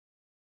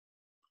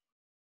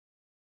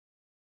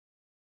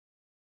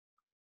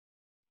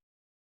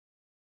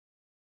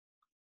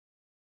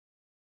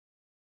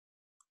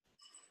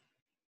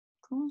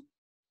 Cool.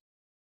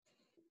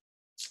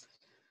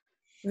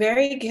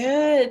 Very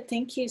good.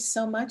 Thank you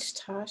so much,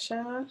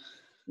 Tasha.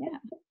 Yeah.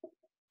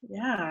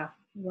 Yeah,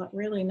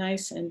 really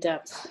nice in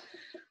depth.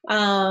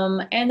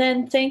 And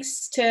then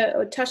thanks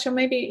to Tasha,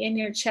 maybe in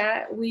your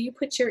chat, will you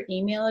put your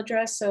email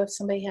address so if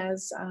somebody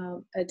has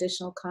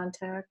additional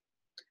contact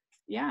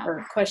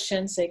or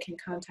questions, they can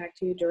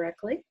contact you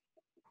directly.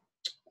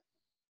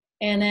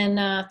 And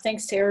then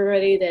thanks to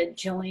everybody that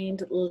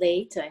joined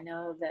late. I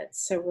know that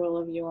several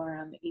of you are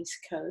on the East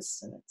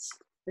Coast and it's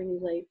pretty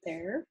late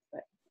there,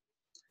 but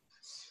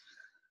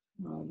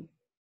it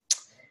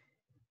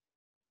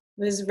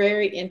was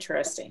very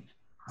interesting.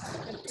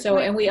 So,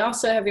 and we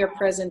also have your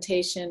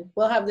presentation.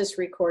 We'll have this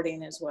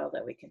recording as well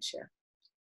that we can share.